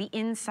the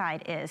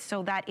inside is,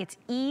 so that it's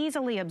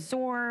easily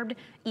absorbed,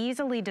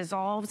 easily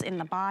dissolves in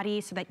the body,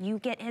 so that you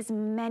get as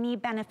many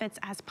benefits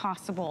as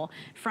possible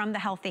from the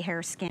Healthy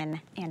Hair, Skin,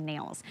 and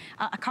Nails.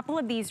 A couple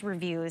of these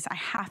reviews I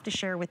have to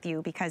share with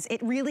you because it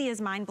really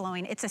is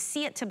mind-blowing. It's a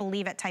see it to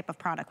believe it type of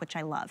product, which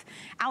I love.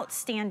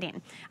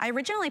 Outstanding. I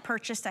originally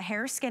purchased a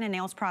hair, skin, and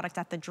nails product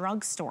at the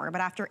drugstore, but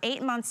after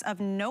 8 months of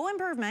no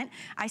improvement,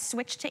 I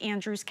switched to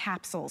Andrew's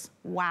capsules.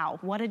 Wow,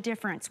 what a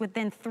difference.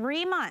 Within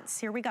 3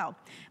 months, here we go,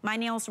 my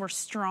nails were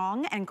strong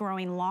and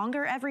growing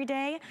longer every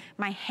day.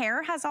 My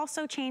hair has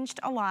also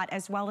changed a lot,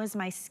 as well as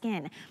my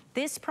skin.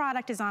 This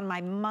product is on my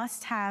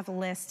must-have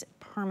list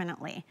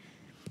permanently.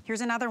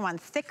 Here's another one,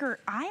 thicker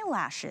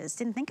eyelashes.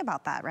 Didn't think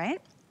about that,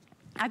 right?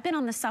 I've been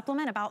on this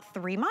supplement about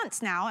 3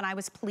 months now, and I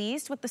was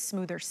pleased with the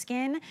smoother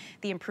skin,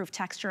 the improved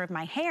texture of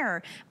my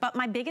hair. But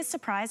my biggest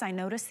surprise I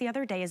noticed the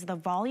other day is the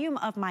volume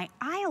of my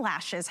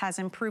eyelashes has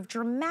improved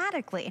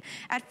dramatically.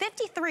 At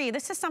 53,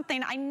 this is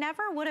something I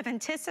never would have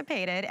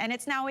anticipated, and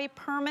it's now a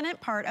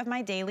permanent part of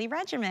my daily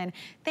regimen.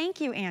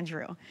 Thank you,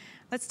 Andrew.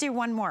 Let's do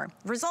one more.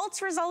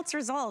 Results, results,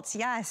 results.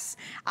 Yes,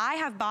 I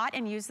have bought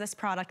and used this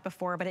product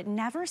before, but it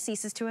never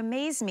ceases to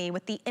amaze me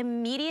with the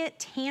immediate,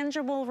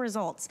 tangible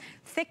results.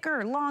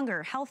 Thicker,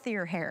 longer,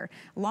 healthier hair,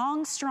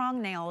 long,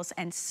 strong nails,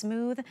 and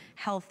smooth,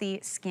 healthy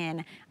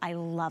skin. I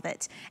love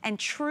it. And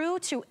true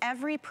to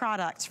every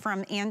product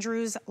from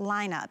Andrew's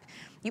lineup,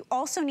 you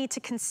also need to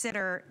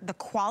consider the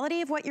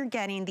quality of what you're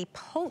getting, the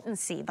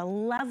potency, the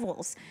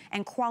levels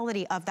and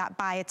quality of that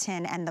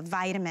biotin and the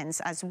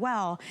vitamins as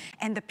well,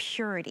 and the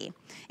purity.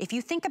 If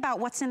you think about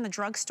what's in the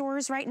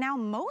drugstores right now,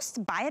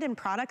 most biotin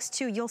products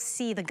too, you'll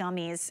see the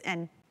gummies,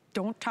 and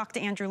don't talk to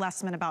Andrew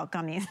Lessman about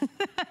gummies.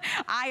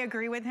 I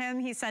agree with him.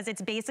 He says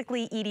it's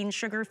basically eating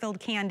sugar-filled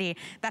candy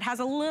that has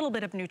a little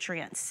bit of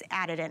nutrients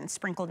added in,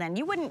 sprinkled in.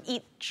 You wouldn't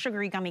eat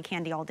sugary gummy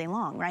candy all day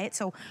long, right?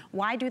 So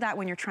why do that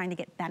when you're trying to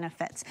get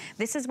benefits?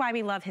 This is why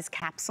we love his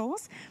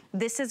capsules.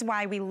 This is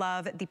why we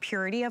love the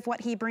purity of what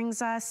he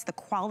brings us, the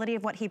quality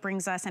of what he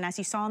brings us, and as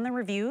you saw in the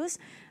reviews,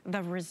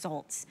 the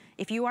results.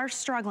 If you are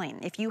struggling,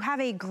 if you have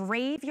a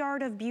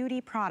graveyard of beauty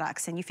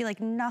products and you feel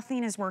like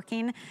nothing is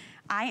working,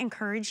 I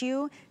encourage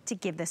you to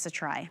give this a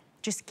try.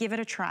 Just give it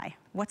a try.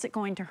 What's it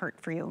going to hurt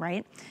for you,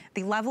 right?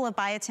 The level of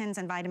biotins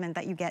and vitamin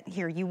that you get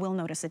here, you will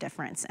notice a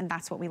difference, and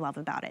that's what we love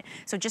about it.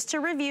 So just to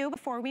review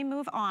before we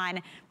move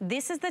on,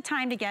 this is the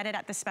time to get it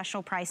at the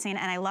special pricing,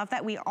 and I love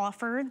that we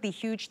offer the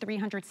huge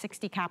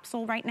 360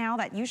 capsule right now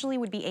that usually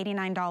would be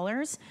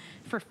 $89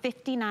 for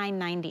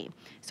 $59.90.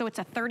 So it's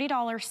a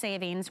 $30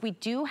 savings. We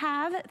do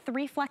have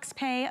 3 flex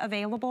pay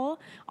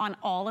available on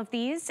all of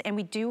these, and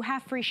we do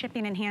have free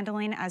shipping and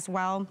handling as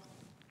well.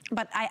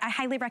 But I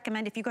highly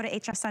recommend if you go to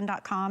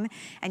hsn.com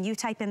and you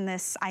type in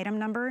this item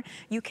number,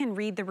 you can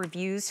read the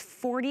reviews.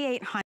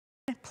 4,800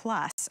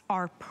 plus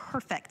are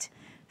perfect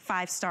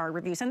 5-star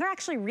reviews. And they're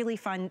actually really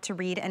fun to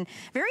read and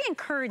very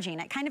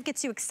encouraging. It kind of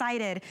gets you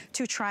excited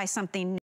to try something new.